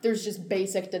compromise. There's just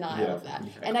basic denial of that.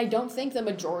 And I don't think the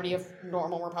majority of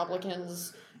normal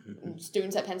Republicans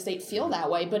students at Penn State feel that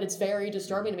way, but it's very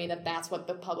disturbing to me that that's what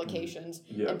the publications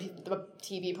and the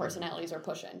TV personalities are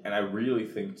pushing. And I really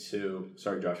think too.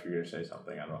 Sorry, Josh, you're going to say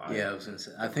something. I was going to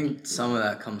say. I think some of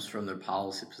that comes from their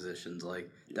policy positions. Like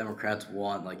Democrats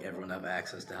want like everyone to have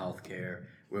access to health care,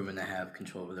 women to have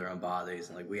control over their own bodies,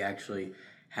 and like we actually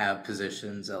have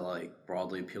positions that like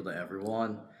broadly appeal to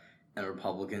everyone, and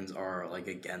Republicans are like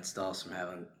against us from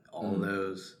having all of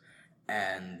those.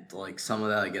 And, like, some of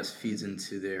that, I guess, feeds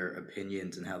into their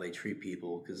opinions and how they treat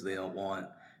people because they don't want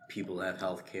people to have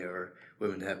health care,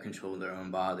 women to have control of their own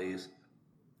bodies,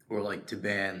 or, like, to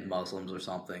ban Muslims or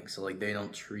something. So, like, they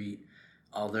don't treat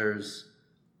others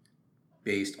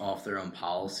based off their own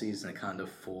policies, and it kind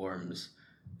of forms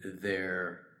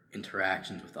their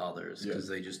interactions with others because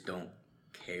they just don't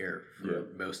care.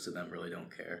 Most of them really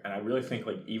don't care. And I really think,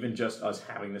 like, even just us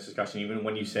having this discussion, even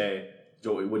when you say...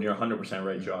 when you're 100%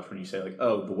 right, Josh, when you say, like,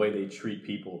 oh, the way they treat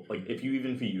people. Like, if you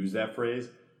use that phrase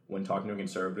when talking to a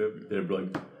conservative, they'd be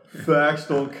like, facts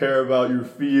don't care about your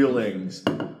feelings.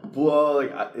 Blah,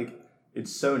 like,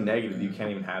 it's so negative you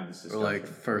can't even have this discussion. Or, like,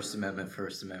 First Amendment,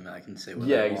 I can say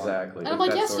whatever I want. Exactly. And I'm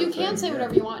like, yes, you can say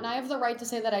whatever you want, and I have the right to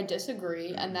say that I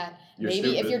disagree, and that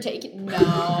maybe if you're taking... No,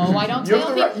 I don't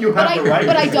tell people... But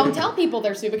I don't tell people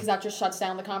they're stupid because that just shuts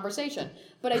down the conversation.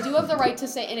 But I do have the right to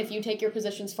say, and if you take your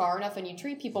positions far enough and you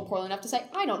treat people poorly enough to say,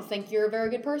 I don't think you're a very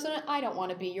good person, and I don't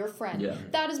want to be your friend. Yeah.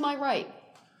 That is my right.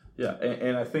 Yeah,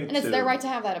 and I think... And it's their right to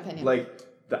have that opinion. Like,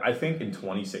 I think in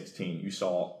 2016, you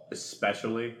saw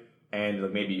especially... And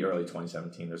like maybe early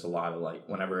 2017, there's a lot of like,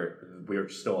 whenever we were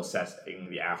still assessing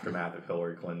the aftermath of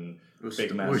Hillary Clinton, we're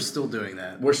still doing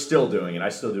that. We're still doing it. I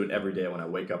still do it every day when I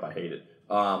wake up. I hate it.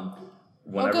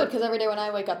 Good, because every day when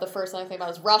I wake up, the first thing I think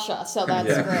about is Russia, so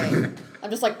that's great. I'm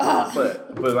just like, ugh.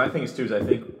 But my thing is, too, is I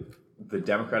think the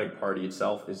Democratic Party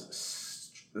itself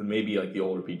is, maybe like the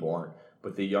older people aren't,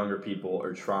 but the younger people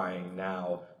are trying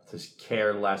now to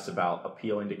care less about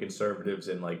appealing to conservatives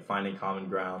and like finding common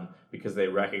ground because they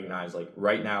recognize like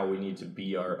right now we need to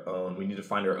be our own. We need to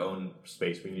find our own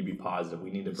space. We need to be positive. We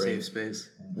need to bring safe space.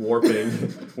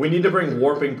 Warping. We need to bring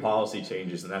warping policy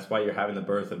changes, and that's why you're having the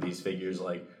birth of these figures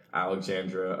like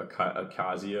Alexandra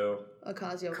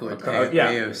Ocasio-Cortez.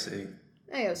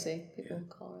 AOC. People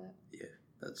call her that. Yeah,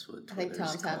 that's what I think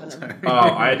Tom's having them. Oh,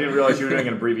 I didn't realize you were doing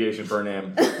an abbreviation for her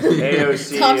name.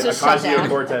 AOC,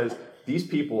 Ocasio-Cortez. These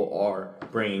people are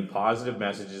bringing positive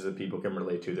messages that people can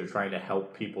relate to. They're trying to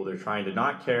help people. They're trying to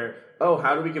not care,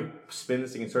 how do we spin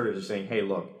this to conservatives? They're saying, hey,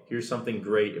 look, here's something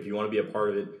great. If you want to be a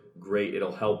part of it, great,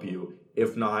 it'll help you.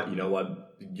 If not, you know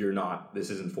what, you're not.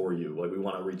 This isn't for you. Like, we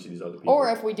want to reach these other people.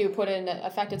 Or if we do put it in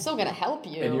effect, it's still going to help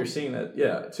you. And you're seeing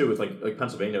that, too, with like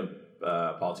Pennsylvania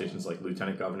politicians like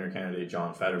Lieutenant Governor candidate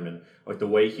John Fetterman, like the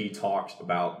way he talks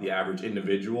about the average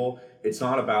individual, it's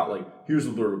not about like, here's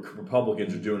what the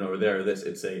Republicans are doing over there,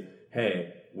 it's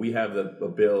hey, we have the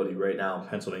ability right now in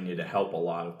Pennsylvania to help a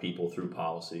lot of people through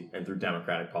policy and through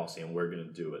Democratic policy, and we're going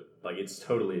to do it. Like, it's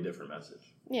totally a different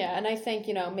message. Yeah, and I think,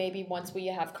 maybe once we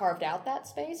have carved out that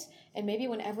space, and maybe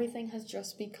when everything has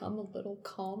just become a little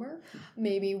calmer,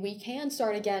 maybe we can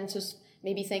start again to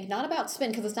maybe think not about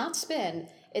spin, because it's not spin,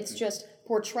 it's just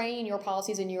portraying your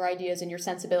policies and your ideas and your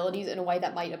sensibilities in a way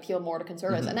that might appeal more to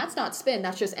conservatives. And that's not spin,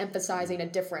 that's just emphasizing a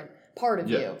different part of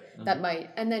you that might.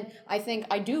 And then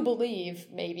I do believe,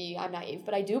 maybe I'm naive,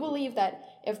 but I do believe that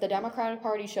if the Democratic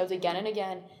Party shows again and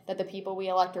again that the people we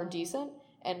elect are decent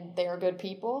and they're good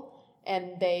people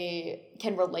and they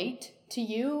can relate to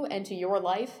you and to your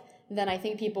life, then I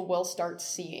think people will start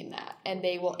seeing that. And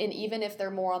they will, and even if they're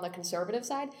more on the conservative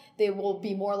side, they will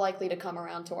be more likely to come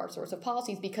around to our sorts of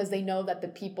policies because they know that the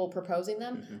people proposing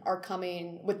them are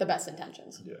coming with the best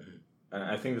intentions. Yeah. And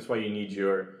I think that's why you need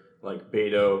your, like,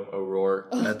 Beto O'Rourke.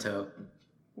 Beto.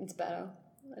 It's Beto.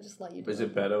 I just let you do it. Is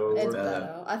it Beto O'Rourke? It's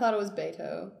Beto. I thought it was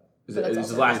Beto. Is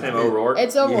his last name O'Rourke?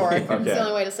 It's O'Rourke. Okay. It's the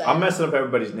only way to say it. I'm messing up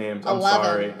everybody's names. I'm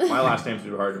 11. sorry. My last name's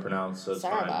too hard to pronounce, so it's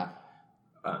Sarabach.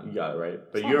 Fine. You got it right.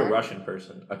 But you're a Russian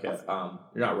person. Okay.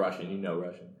 You're not Russian. You know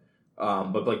Russian.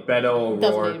 But like Beto O'Rourke.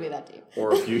 Doesn't need to be that deep.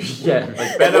 Or if you get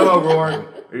like Beto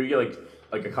O'Rourke, or you get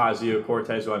like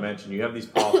Ocasio-Cortez, who I mentioned, you have these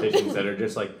politicians that are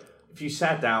just like, if you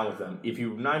sat down with them, if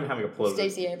you're not even having a political...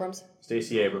 Stacey Abrams. If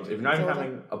you're not even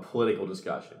having a political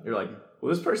discussion, you're like,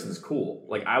 well, this person's cool.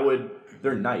 Like,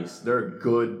 they're nice. They're a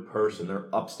good person. They're an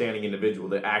upstanding individual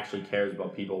that actually cares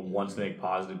about people and wants to make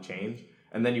positive change.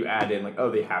 And then you add in, like,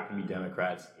 they happen to be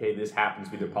Democrats. Hey, this happens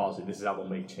to be their policy. This is how they'll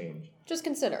make change. Just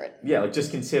consider it. Yeah, like,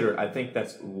 just consider it. I think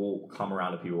will come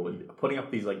around to people. Putting up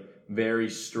these, like, very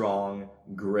strong,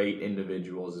 great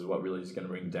individuals is what really is going to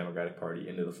bring the Democratic Party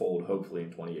into the fold, hopefully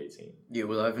in 2018. Yeah,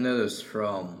 what I've noticed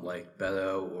from like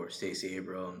Beto or Stacey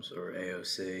Abrams or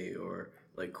AOC or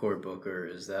like Cory Booker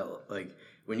is that like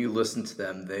when you listen to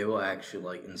them, they will actually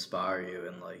like inspire you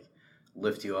and like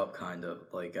lift you up kind of.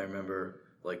 Like I remember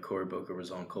like Cory Booker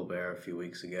was on Colbert a few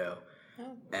weeks ago,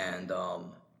 and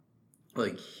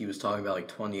like he was talking about like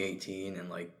 2018 and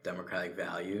like democratic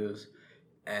values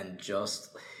and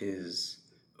just his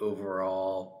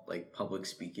overall like public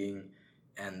speaking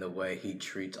and the way he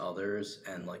treats others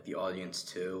and like the audience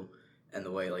too, and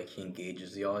the way like he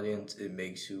engages the audience, it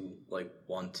makes you like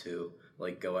want to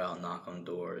like go out and knock on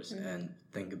doors and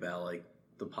think about like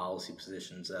the policy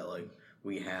positions that like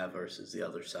we have versus the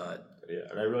other side. Yeah,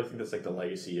 and I really think that's like the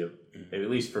legacy of, at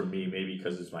least for me, maybe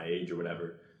because it's my age or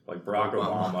whatever, like Barack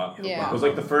Obama was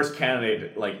like the first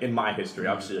candidate like in my history.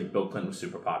 Obviously, like Bill Clinton was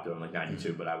super popular in like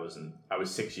 '92, but I was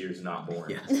 6 years not born.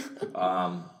 Yes.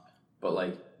 But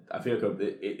like I feel like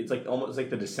it's like almost like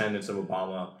the descendants of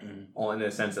Obama, all in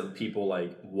the sense that people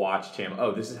like watched him.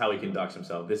 Oh, this is how he conducts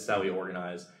himself. This is how he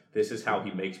organized. This is how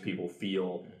he makes people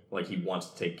feel like he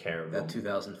wants to take care of them. That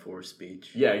 2004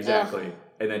 speech. Yeah, exactly.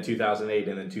 And then 2008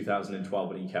 and then 2012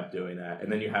 when he kept doing that. And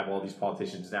then you have all these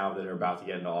politicians now that are about to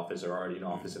get into office or already in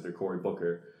office if they're Cory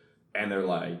Booker. And they're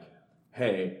like,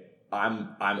 hey,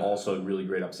 I'm also a really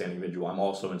great upstanding individual. I'm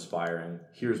also inspiring.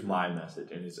 Here's my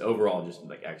message. And it's overall just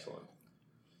like excellent.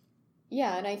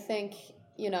 Yeah, and I think,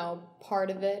 part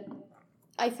of it,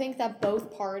 I think that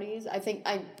both parties,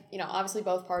 obviously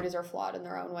both parties are flawed in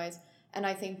their own ways. And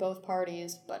I think both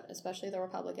parties, but especially the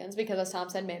Republicans, because as Tom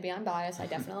said, maybe I'm biased, I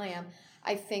definitely am.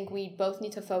 I think we both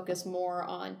need to focus more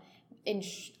on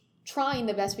trying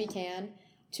the best we can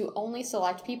to only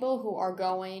select people who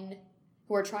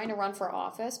are trying to run for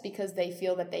office because they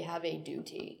feel that they have a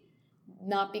duty.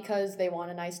 Not because they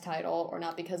want a nice title or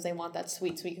not because they want that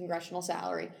sweet, sweet congressional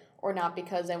salary or not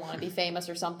because they want to be famous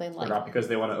or something like that. Or not because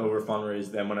they want to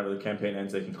over-fundraise them whenever the campaign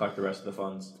ends, they can collect the rest of the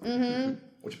funds. Mm-hmm.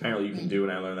 Which apparently you can do,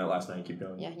 and I learned that last night. Keep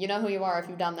going. Yeah, you know who you are if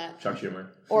you've done that. Chuck Schumer.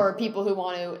 Or people who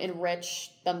want to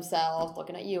enrich themselves.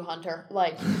 Looking at you, Hunter.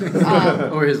 Like,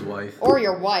 or his wife. Or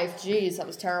your wife. Jeez, that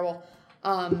was terrible.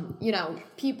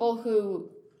 People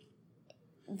who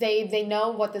they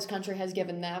know what this country has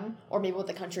given them, or maybe what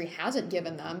the country hasn't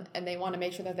given them, and they want to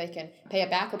make sure that they can pay it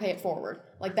back or pay it forward.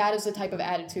 Like, that is the type of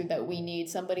attitude that we need.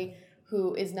 Somebody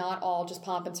who is not all just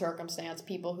pomp and circumstance.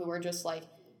 People who are just like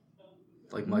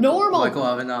Michael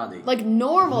Avenatti. Like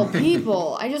normal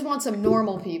people. I just want some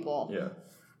normal people. Yeah.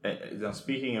 And now,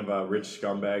 speaking of rich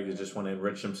scumbags that just want to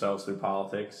enrich themselves through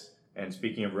politics, and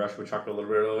speaking of Rush, we talked a little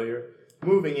bit earlier,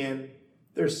 moving in,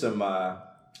 there's some,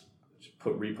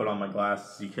 re-put on my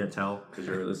glasses, you can't tell because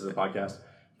this is a podcast.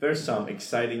 There's some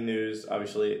exciting news.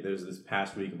 Obviously, there's this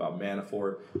past week about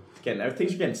Manafort.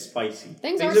 Things are getting spicy.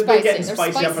 Things are spicy. Getting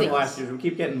spicy up in the last year. We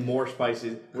keep getting more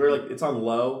spicy. We're like, it's on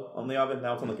low on the oven.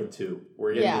 Now it's on like a 2.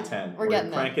 We're getting to 10. We're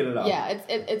getting cranking it up. Yeah,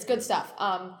 it's good stuff.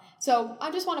 So I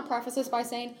just want to preface this by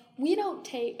saying we don't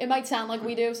take. It might sound like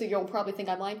we do, so you'll probably think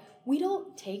I'm lying. We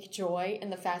don't take joy in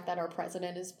the fact that our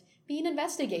president is being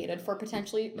investigated for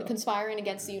potentially conspiring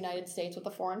against the United States with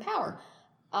a foreign power.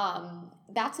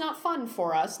 That's not fun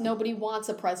for us. Nobody wants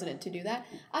a president to do that.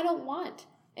 I don't want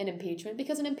an impeachment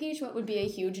because an impeachment would be a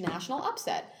huge national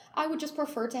upset. I would just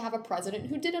prefer to have a president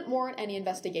who didn't warrant any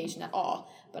investigation at all.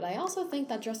 But I also think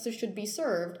that justice should be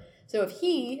served. So if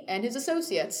he and his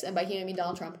associates, and by he I mean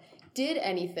Donald Trump, did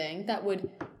anything that would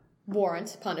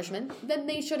warrant punishment, then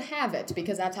they should have it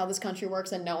because that's how this country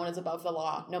works and no one is above the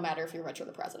law, no matter if you're rich or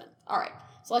the president. All right,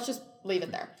 so let's just leave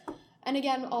it there. And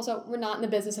again, also, we're not in the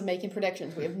business of making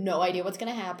predictions. We have no idea what's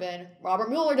going to happen.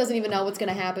 Robert Mueller doesn't even know what's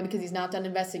going to happen because he's not done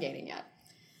investigating yet.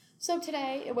 So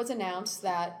today, it was announced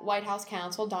that White House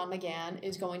counsel Don McGahn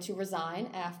is going to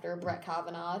resign after Brett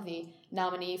Kavanaugh, the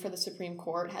nominee for the Supreme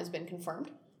Court, has been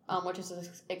confirmed, which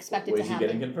is expected to happen. Is he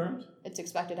getting confirmed? It's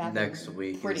expected to happen next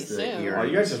week. Pretty soon. Oh,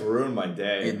 you guys just ruined my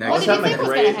day. Yeah, I was having a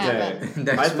great day.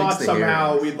 I thought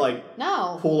somehow hearings. we'd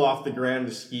pull off the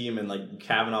grand scheme and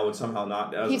Kavanaugh would somehow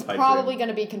not. He's probably going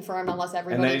to be confirmed unless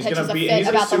everybody pitches a fit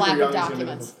about the lack of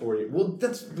documents. Well,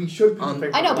 we should.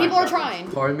 I know people are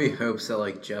trying. Part of me hopes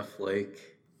that Jeff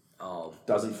Flake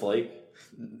doesn't flake.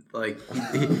 He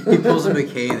pulls a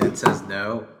McCain and says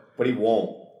no, but he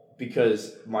won't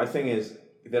because my thing is.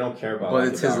 They don't care about. But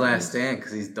it's his last stand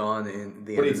because he's done in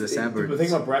the end of December. The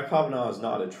thing about Brett Kavanaugh is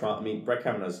not a Trump. I mean, Brett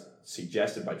Kavanaugh is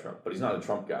suggested by Trump, but he's not a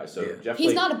Trump guy. So Jeff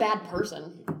he's not a bad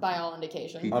person by all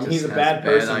indications. He's a bad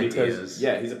person because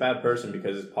he's a bad person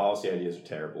because his policy ideas are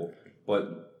terrible.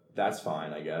 But that's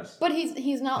fine, I guess. But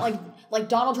he's not like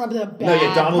Donald Trump is a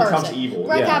bad Donald person. Trump's evil.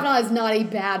 Brett Kavanaugh is not a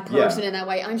bad person Yeah. in that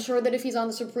way. I'm sure that if he's on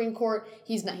the Supreme Court,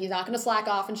 he's not going to slack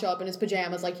off and show up in his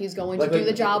pajamas. Like he's going to do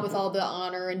the job with all the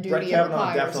honor and Brett duty it Kavanaugh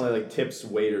requires. definitely like tips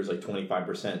waiters like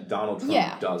 25%. Donald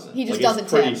Trump doesn't. He just like, doesn't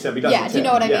it's pretty tip. simple. He doesn't Do you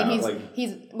know what I tip. mean?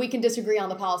 Yeah, We can disagree on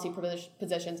the policy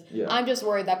positions. Yeah. I'm just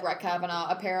worried that Brett Kavanaugh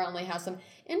apparently has some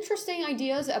interesting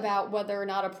ideas about whether or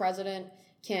not a president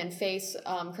can face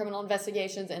criminal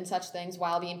investigations and such things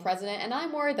while being president, and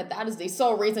I'm worried that is the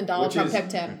sole reason Donald Trump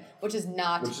picked him, which is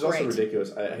not Which is great. also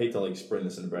ridiculous. I hate to like spring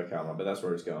this into Brett Kavanaugh, but that's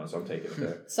where it's going, so I'm taking it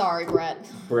there. Sorry, Brett.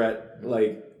 Brett,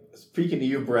 like, speaking to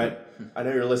you, Brett, I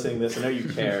know you're listening to this, I know you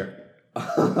care.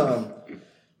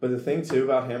 But the thing, too,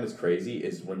 about him is crazy,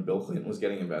 is when Bill Clinton was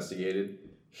getting investigated,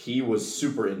 he was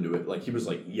super into it. Like, he was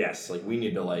like, yes, like, we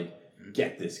need to, like,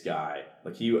 get this guy.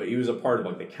 Like, he was a part of,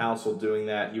 like, the council doing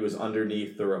that. He was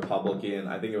underneath the Republican.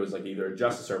 I think it was, like, either a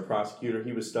justice or a prosecutor.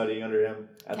 He was studying under him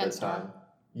at Ken that Starr. time.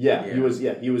 Yeah, he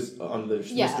was on the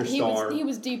Mr. Starr. He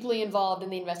was deeply involved in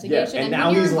the investigation, and and now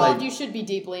when you're he's involved, like- you should be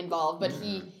deeply involved, but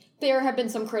there have been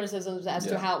some criticisms as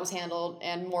to how it was handled,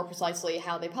 and more precisely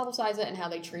how they publicize it and how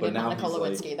they treated Monica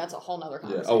Lewinsky. That's a whole nother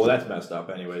conversation. Oh, well, that's messed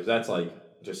up anyways. That's like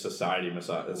just society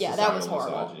misogyny. Yeah, that was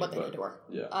horrible what they did to her.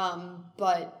 Yeah.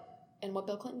 And what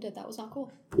Bill Clinton did, that was not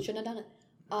cool. Shouldn't have done it.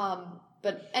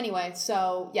 But anyway,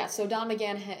 so Don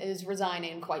McGahn is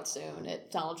resigning quite soon.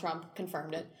 Donald Trump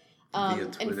confirmed it. Via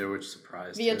Twitter, which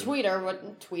surprised Via him. Twitter.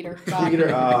 God. Twitter.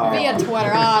 Via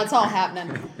Twitter. It's all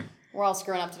happening. We're all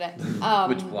screwing up today.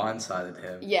 Which blindsided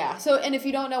him. Yeah. So, and if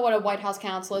you don't know what a White House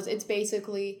counsel is, it's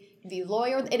basically the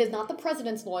lawyer. It is not the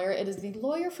president's lawyer. It is the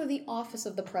lawyer for the office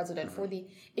of the president, for the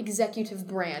executive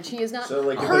branch. He is not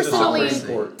personally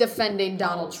defending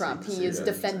Donald Trump. He is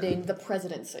defending the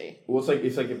presidency. Well,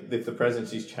 it's like if the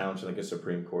presidency's challenged in like a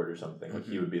Supreme Court or something, like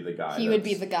he would be the guy. He would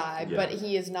be the guy, but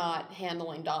he is not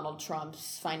handling Donald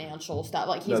Trump's financial stuff.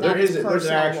 Like he's not there's his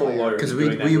personal an actual lawyer because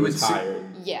we would see.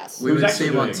 Yes, we would see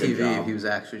him on TV if he was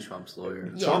actually Trump's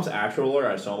lawyer. Yeah. Trump's actual lawyer,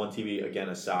 I saw him on TV again.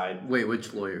 Aside, wait,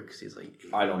 which lawyer? Because he's like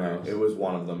I don't know. It was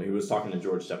one of them. He was talking to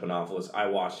George Stephanopoulos. I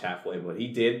watched halfway, but he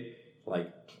did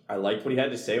I liked what he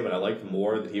had to say, but I liked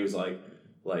more that he was like,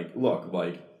 look,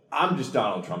 like I'm just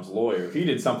Donald Trump's lawyer. If he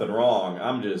did something wrong,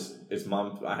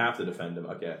 I have to defend him.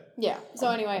 Okay. Yeah. So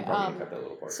anyway, cut that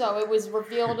little part. So it was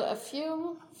revealed a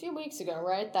few weeks ago,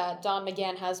 right, that Don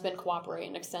McGahn has been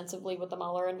cooperating extensively with the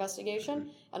Mueller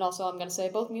investigation, and also I'm going to say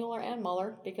both Mueller and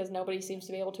Mueller because nobody seems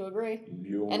to be able to agree.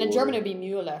 Mueller. And in German it would be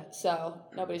Mueller, so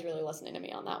nobody's really listening to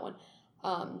me on that one.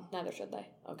 Neither should they.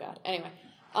 Oh God. Anyway,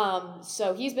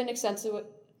 so he's been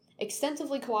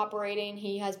extensively cooperating.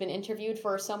 He has been interviewed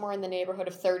for somewhere in the neighborhood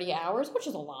of 30 hours, which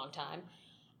is a long time.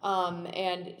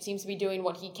 And seems to be doing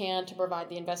what he can to provide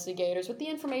the investigators with the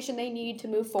information they need to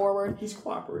move forward. He's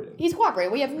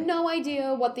cooperating. We have no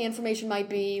idea what the information might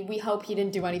be. We hope he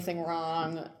didn't do anything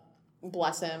wrong.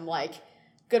 Bless him.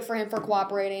 Good for him for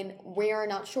cooperating. We are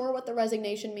not sure what the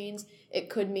resignation means. It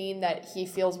could mean that he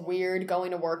feels weird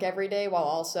going to work every day while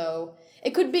also...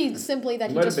 It could be simply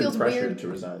that he just feels weird. He might have been pressured to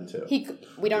resign too.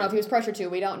 We don't know if he was pressured to.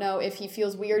 We don't know if he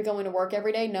feels weird going to work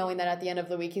every day, knowing that at the end of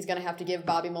the week he's going to have to give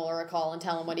Bobby Mueller a call and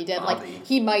tell him what he did.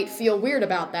 He might feel weird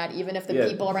about that, even if the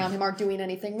people around him aren't doing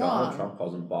anything wrong. Donald Trump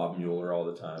calls him Bob Mueller all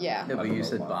the time. Yeah. Yeah, but you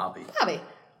said Bobby. Bobby.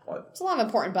 What? There's a lot of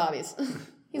important Bobbies.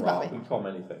 He's Bobby. We can call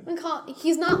him anything.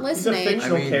 He's not listening. He's a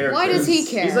fictional character. Why does he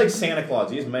care? He's like Santa Claus.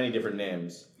 He has many different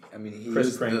names. I mean, he Chris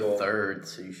was Kringle. the third,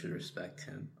 so you should respect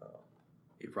him.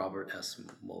 Robert S.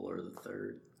 Mueller the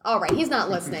third. All right, he's not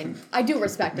listening. I do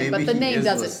respect him, Maybe but the name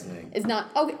is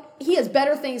not. Okay, he has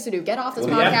better things to do. Get off this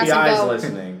podcast the FBI and go. is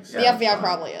listening. The FBI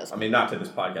probably is. I mean, not to this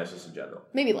podcast, just in general.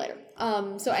 Maybe later.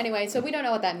 So anyway, we don't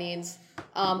know what that means.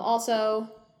 Also,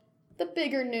 the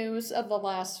bigger news of the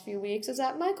last few weeks is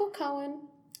that Michael Cohen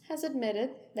has admitted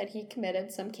that he committed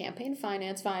some campaign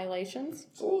finance violations.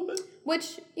 It's a little bit.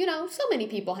 Which, so many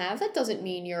people have. That doesn't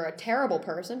mean you're a terrible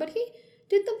person, but he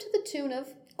did them to the tune of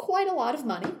quite a lot of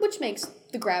money, which makes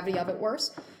the gravity of it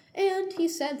worse. And he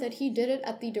said that he did it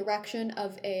at the direction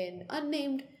of an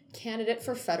unnamed candidate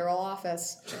for federal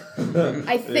office.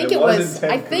 I think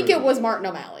it was Martin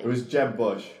O'Malley. It was Jeb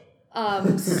Bush.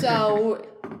 So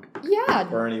yeah.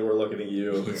 Bernie, we're looking at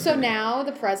you. So now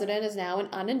the president is now an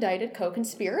unindicted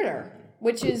co-conspirator,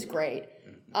 which is great.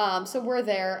 So we're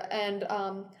there, and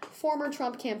former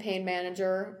Trump campaign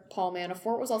manager Paul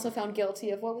Manafort was also found guilty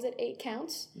of, 8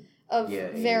 counts of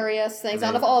various things,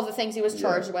 out of all of the things he was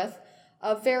charged with,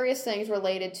 of various things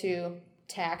related to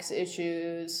tax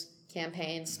issues,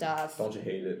 campaign stuff. Don't you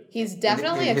hate it? He's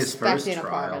definitely expecting a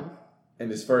pardon. In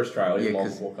his first trial, he had Yeah,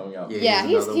 multiple coming up. Yeah,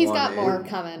 another he's one got in. more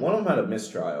coming. One of them had a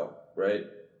mistrial, right?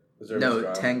 Was there a No,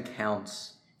 mistrial? 10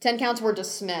 counts. 10 counts were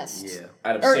dismissed. Yeah,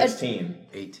 Out of or, 16.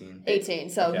 18. 18.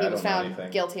 So Okay, he I was don't know found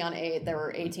anything. guilty on 8. There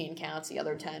were 18 counts. The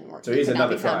other 10 were So he's could not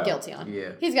another be found trial. guilty on. Yeah.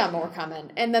 He's got more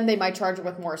coming. And then they might charge him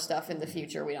with more stuff in the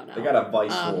future. We don't know. They got a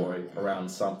viceroy around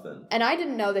something. And I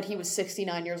didn't know that he was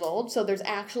 69 years old, so there's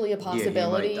actually a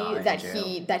possibility die in that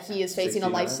jail. that he is facing a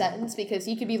 69? life sentence because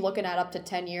he could be looking at up to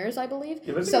 10 years, I believe.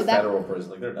 Yeah, but it's so like a that federal prison.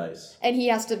 Like, they're nice. and he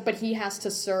has to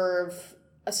serve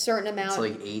a certain amount, It's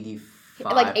like 85%.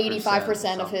 like 85% of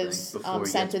something his before he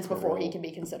gets sentence before he parole. can be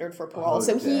considered for parole. Oh,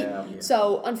 so damn.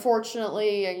 so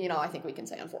unfortunately, I think we can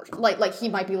say unfortunately, like he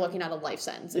might be looking at a life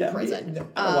sentence in prison.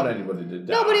 I don't want anybody to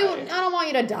die. I don't want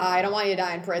you to die. I don't want you to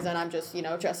die in prison. I'm just,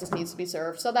 justice needs to be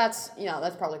served. So that's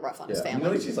probably rough on his family.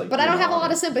 at least he's, like, but I don't being have a lot of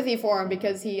honest. sympathy for him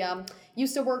because he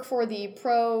used to work for the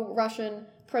pro-Russian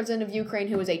president of Ukraine,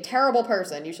 who is a terrible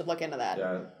person. You should look into that.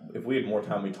 Yeah, if we had more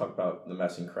time, we'd talk about the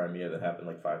mess in Crimea that happened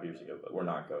like 5 years ago, but we're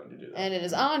not going to do that. And it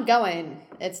is ongoing.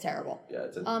 It's terrible. Yeah,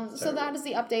 it's So that is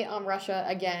the update on Russia.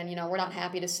 Again, we're not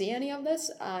happy to see any of this.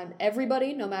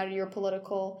 Everybody, no matter your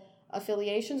political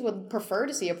affiliations, would prefer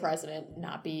to see a president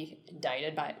not be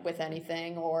indicted with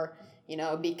anything or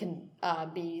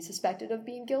be suspected of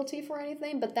being guilty for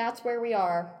anything. But that's where we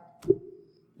are. Yes.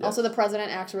 Also, the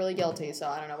president acts really guilty, so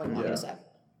I don't know what you want me to say.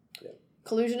 Yeah.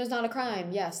 Collusion is not a crime.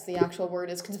 Yes, the actual word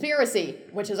is conspiracy,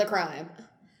 which is a crime.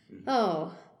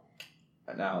 Oh.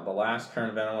 Now, the last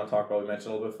current event I want to talk about, we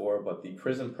mentioned a little before, but the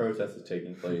prison protest is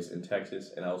taking place in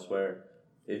Texas and elsewhere.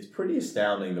 It's pretty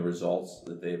astounding, the results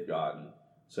that they've gotten.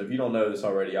 So if you don't know this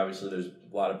already, obviously there's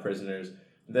a lot of prisoners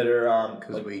that are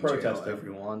Because we protesting. jail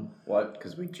everyone. What?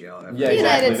 Because we jail everyone. Yeah, The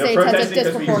exactly. United They're States has a protesting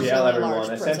because we jail disproportionately everyone. large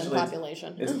prison Essentially,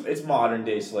 population. It's modern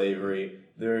day slavery.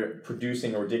 They're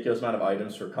producing a ridiculous amount of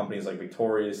items for companies like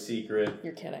Victoria's Secret.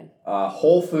 You're kidding.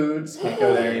 Whole Foods can't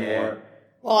go there anymore.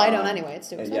 Well, I don't anyway. It's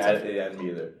too expensive. Yeah,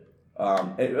 me either.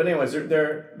 But anyways,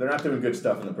 they're not doing good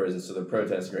stuff in the prison, so they're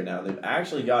protesting right now. They've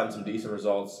actually gotten some decent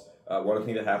results. One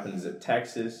thing that happened is that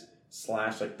Texas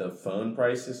slashed like the phone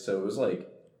prices, so it was like,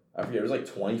 I forget, it was like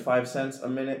 25 cents a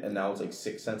minute, and now it's like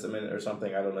 6 cents a minute or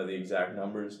something. I don't know the exact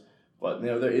numbers, but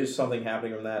there is something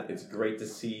happening from that. It's great to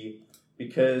see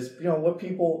because what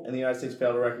people in the United States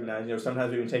fail to recognize.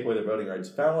 Sometimes we can take away their voting rights.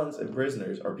 Felons and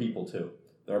prisoners are people too.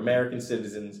 They're American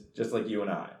citizens, just like you and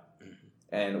I.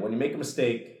 And when you make a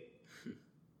mistake,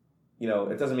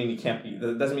 it doesn't mean you can't be.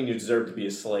 It doesn't mean you deserve to be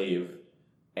a slave.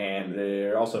 And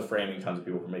they're also framing tons of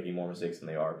people for making more mistakes than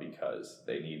they are because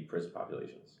they need prison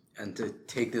populations. And to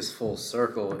take this full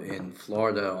circle, in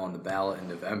Florida on the ballot in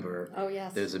November, Oh,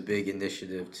 yes. there's a big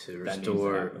initiative to That needs to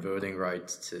restore happen. voting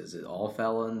rights to, is it all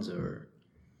felons or?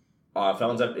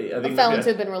 Felons have, I think Felons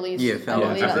who've been released. Yeah, I felons.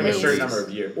 believe, after at a least. certain number of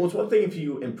years. Well, it's one thing if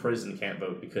you in prison can't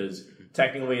vote because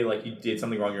technically, like, you did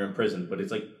something wrong, you're in prison. But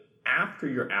it's like after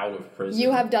you're out of prison,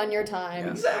 You have done your time.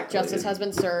 Yeah. Exactly. Justice has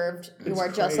been served. You It's are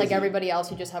just like crazy. everybody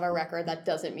else. You just have a record. That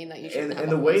doesn't mean that you should.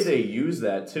 And the way they use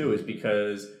that too is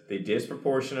because they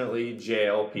disproportionately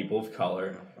jail people of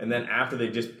color, and then after they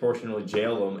disproportionately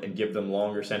jail them and give them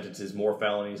longer sentences, more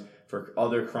felonies for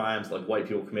other crimes like white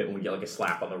people commit when we get like a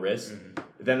slap on the wrist,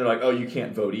 then they're like, oh, you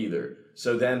can't vote either.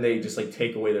 So then they just like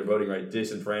take away their voting right,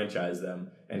 disenfranchise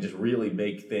them, and just really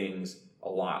make things a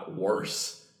lot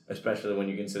worse. Especially when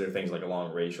you consider things like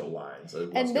along racial lines.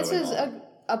 And this is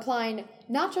applying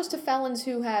not just to felons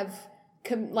who have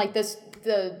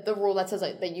the rule that says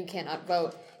that you cannot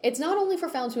vote. It's not only for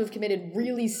felons who have committed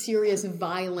really serious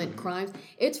violent crimes.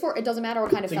 It doesn't matter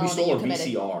what kind of like felony you committed.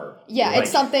 VCR. Yeah, Like,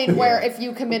 it's something where if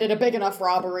you committed a big enough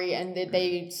robbery and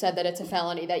they said that it's a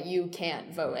felony that you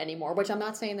can't vote anymore, which I'm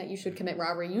not saying that you should commit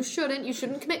robbery. You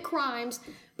shouldn't commit crimes,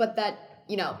 but that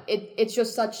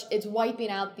it's wiping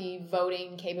out the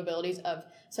voting capabilities of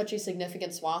such a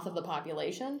significant swath of the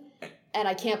population, and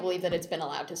I can't believe that it's been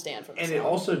allowed to stand for this. And it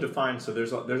also defines, so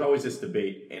there's always this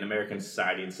debate in American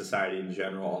society and society in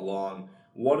general along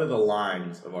what are the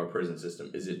lines of our prison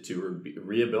system? Is it to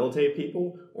rehabilitate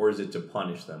people, or is it to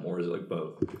punish them, or is it like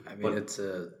both? I mean, it's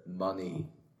a money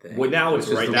thing. Well, now it's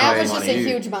which is right the now way it's just a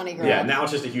huge money grab. Yeah, now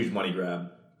it's just a huge money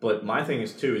grab. But my thing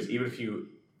is too is even if you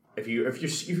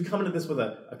come into this with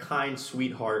a kind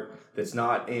sweetheart that's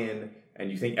not in, and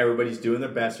you think everybody's doing their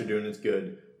best or doing its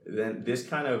good, then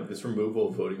this removal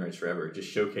of voting rights forever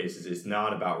just showcases it's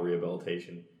not about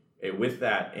rehabilitation. With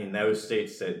that, in those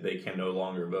states that they can no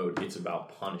longer vote, it's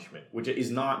about punishment, which is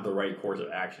not the right course of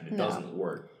action. It doesn't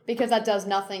work. Because that does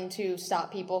nothing to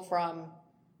stop people from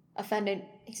offending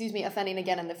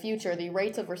again in the future. The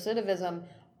rates of recidivism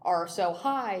are so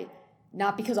high,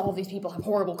 not because all of these people have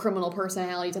horrible criminal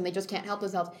personalities and they just can't help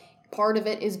themselves. part of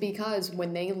it is because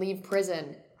when they leave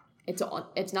prison, it's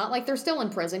not like they're still in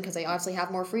prison because they obviously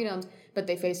have more freedoms, but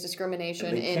they face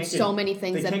discrimination in so many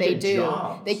things that they do.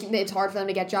 It's hard for them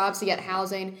to get jobs, to get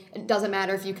housing. It doesn't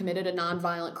matter if you committed a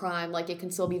nonviolent crime. Like, it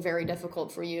can still be very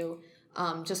difficult for you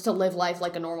just to live life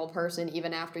like a normal person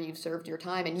even after you've served your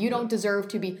time. And you don't deserve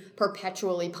to be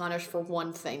perpetually punished for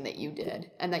one thing that you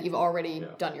did and that you've already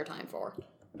done your time for.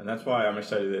 And that's why I'm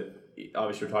excited that,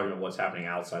 obviously, we're talking about what's happening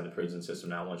outside the prison system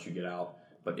now once you get out.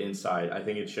 But inside, I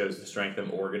think it shows the strength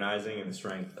of organizing and the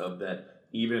strength of that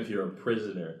even if you're a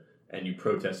prisoner and you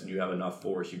protest and you have enough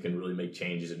force, you can really make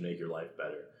changes and make your life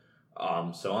better.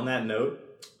 So on that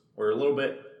note, we're a little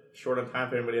bit short on time.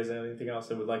 If anybody has anything else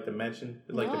they would like to mention,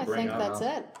 they'd like to bring up. I think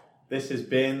that's it. This has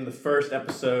been the first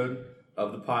episode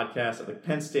of the podcast of the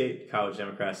Penn State College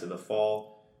Democrats of the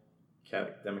Fall.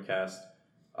 Democast.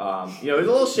 It's a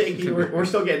little shaky. We're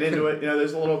still getting into it.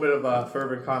 There's a little bit of a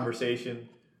fervent conversation,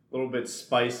 a little bit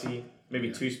spicy,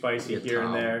 maybe too spicy here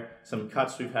and there. Some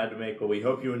cuts we've had to make, but we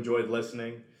hope you enjoyed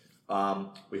listening.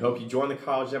 We hope you join the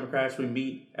College Democrats. We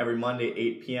meet every Monday at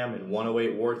 8 p.m. in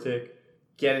 108 Wartick.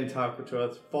 Get in touch with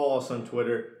us. Follow us on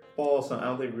Twitter. Follow us on, I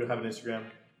don't think we have an Instagram.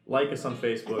 Like us on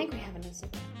Facebook. I think we have an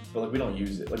Instagram. But we don't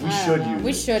use it. We should use it.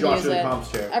 We should Josh use it. Comp's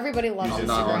chair. Everybody loves Instagram. I'm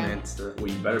not on Insta. Well,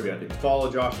 you better be on it.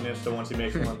 Follow Josh on Insta once he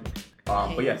makes one.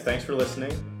 But yeah, thanks for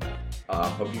listening.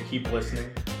 Hope you keep listening.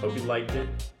 Hope you liked it.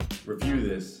 Review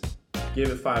this. Give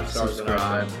it 5 stars.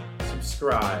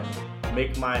 Subscribe.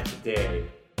 Make my day.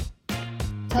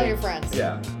 Tell your friends.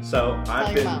 Yeah. So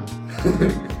I've been. Tell your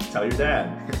mom. Tell your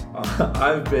dad.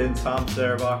 I've been Tom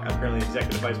Sarabach. I'm currently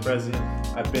Executive Vice President.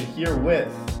 I've been here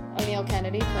with O'Neill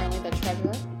Kennedy, currently the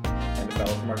Treasurer. And a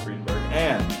fellow from Mark Greenberg.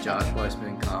 And Josh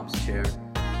Weissman, Comp's Chair.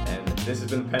 And this has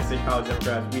been the Penn State College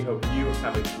Democrats. We hope you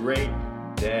have a great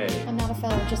day. I'm not a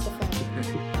fellow, just a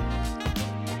friend.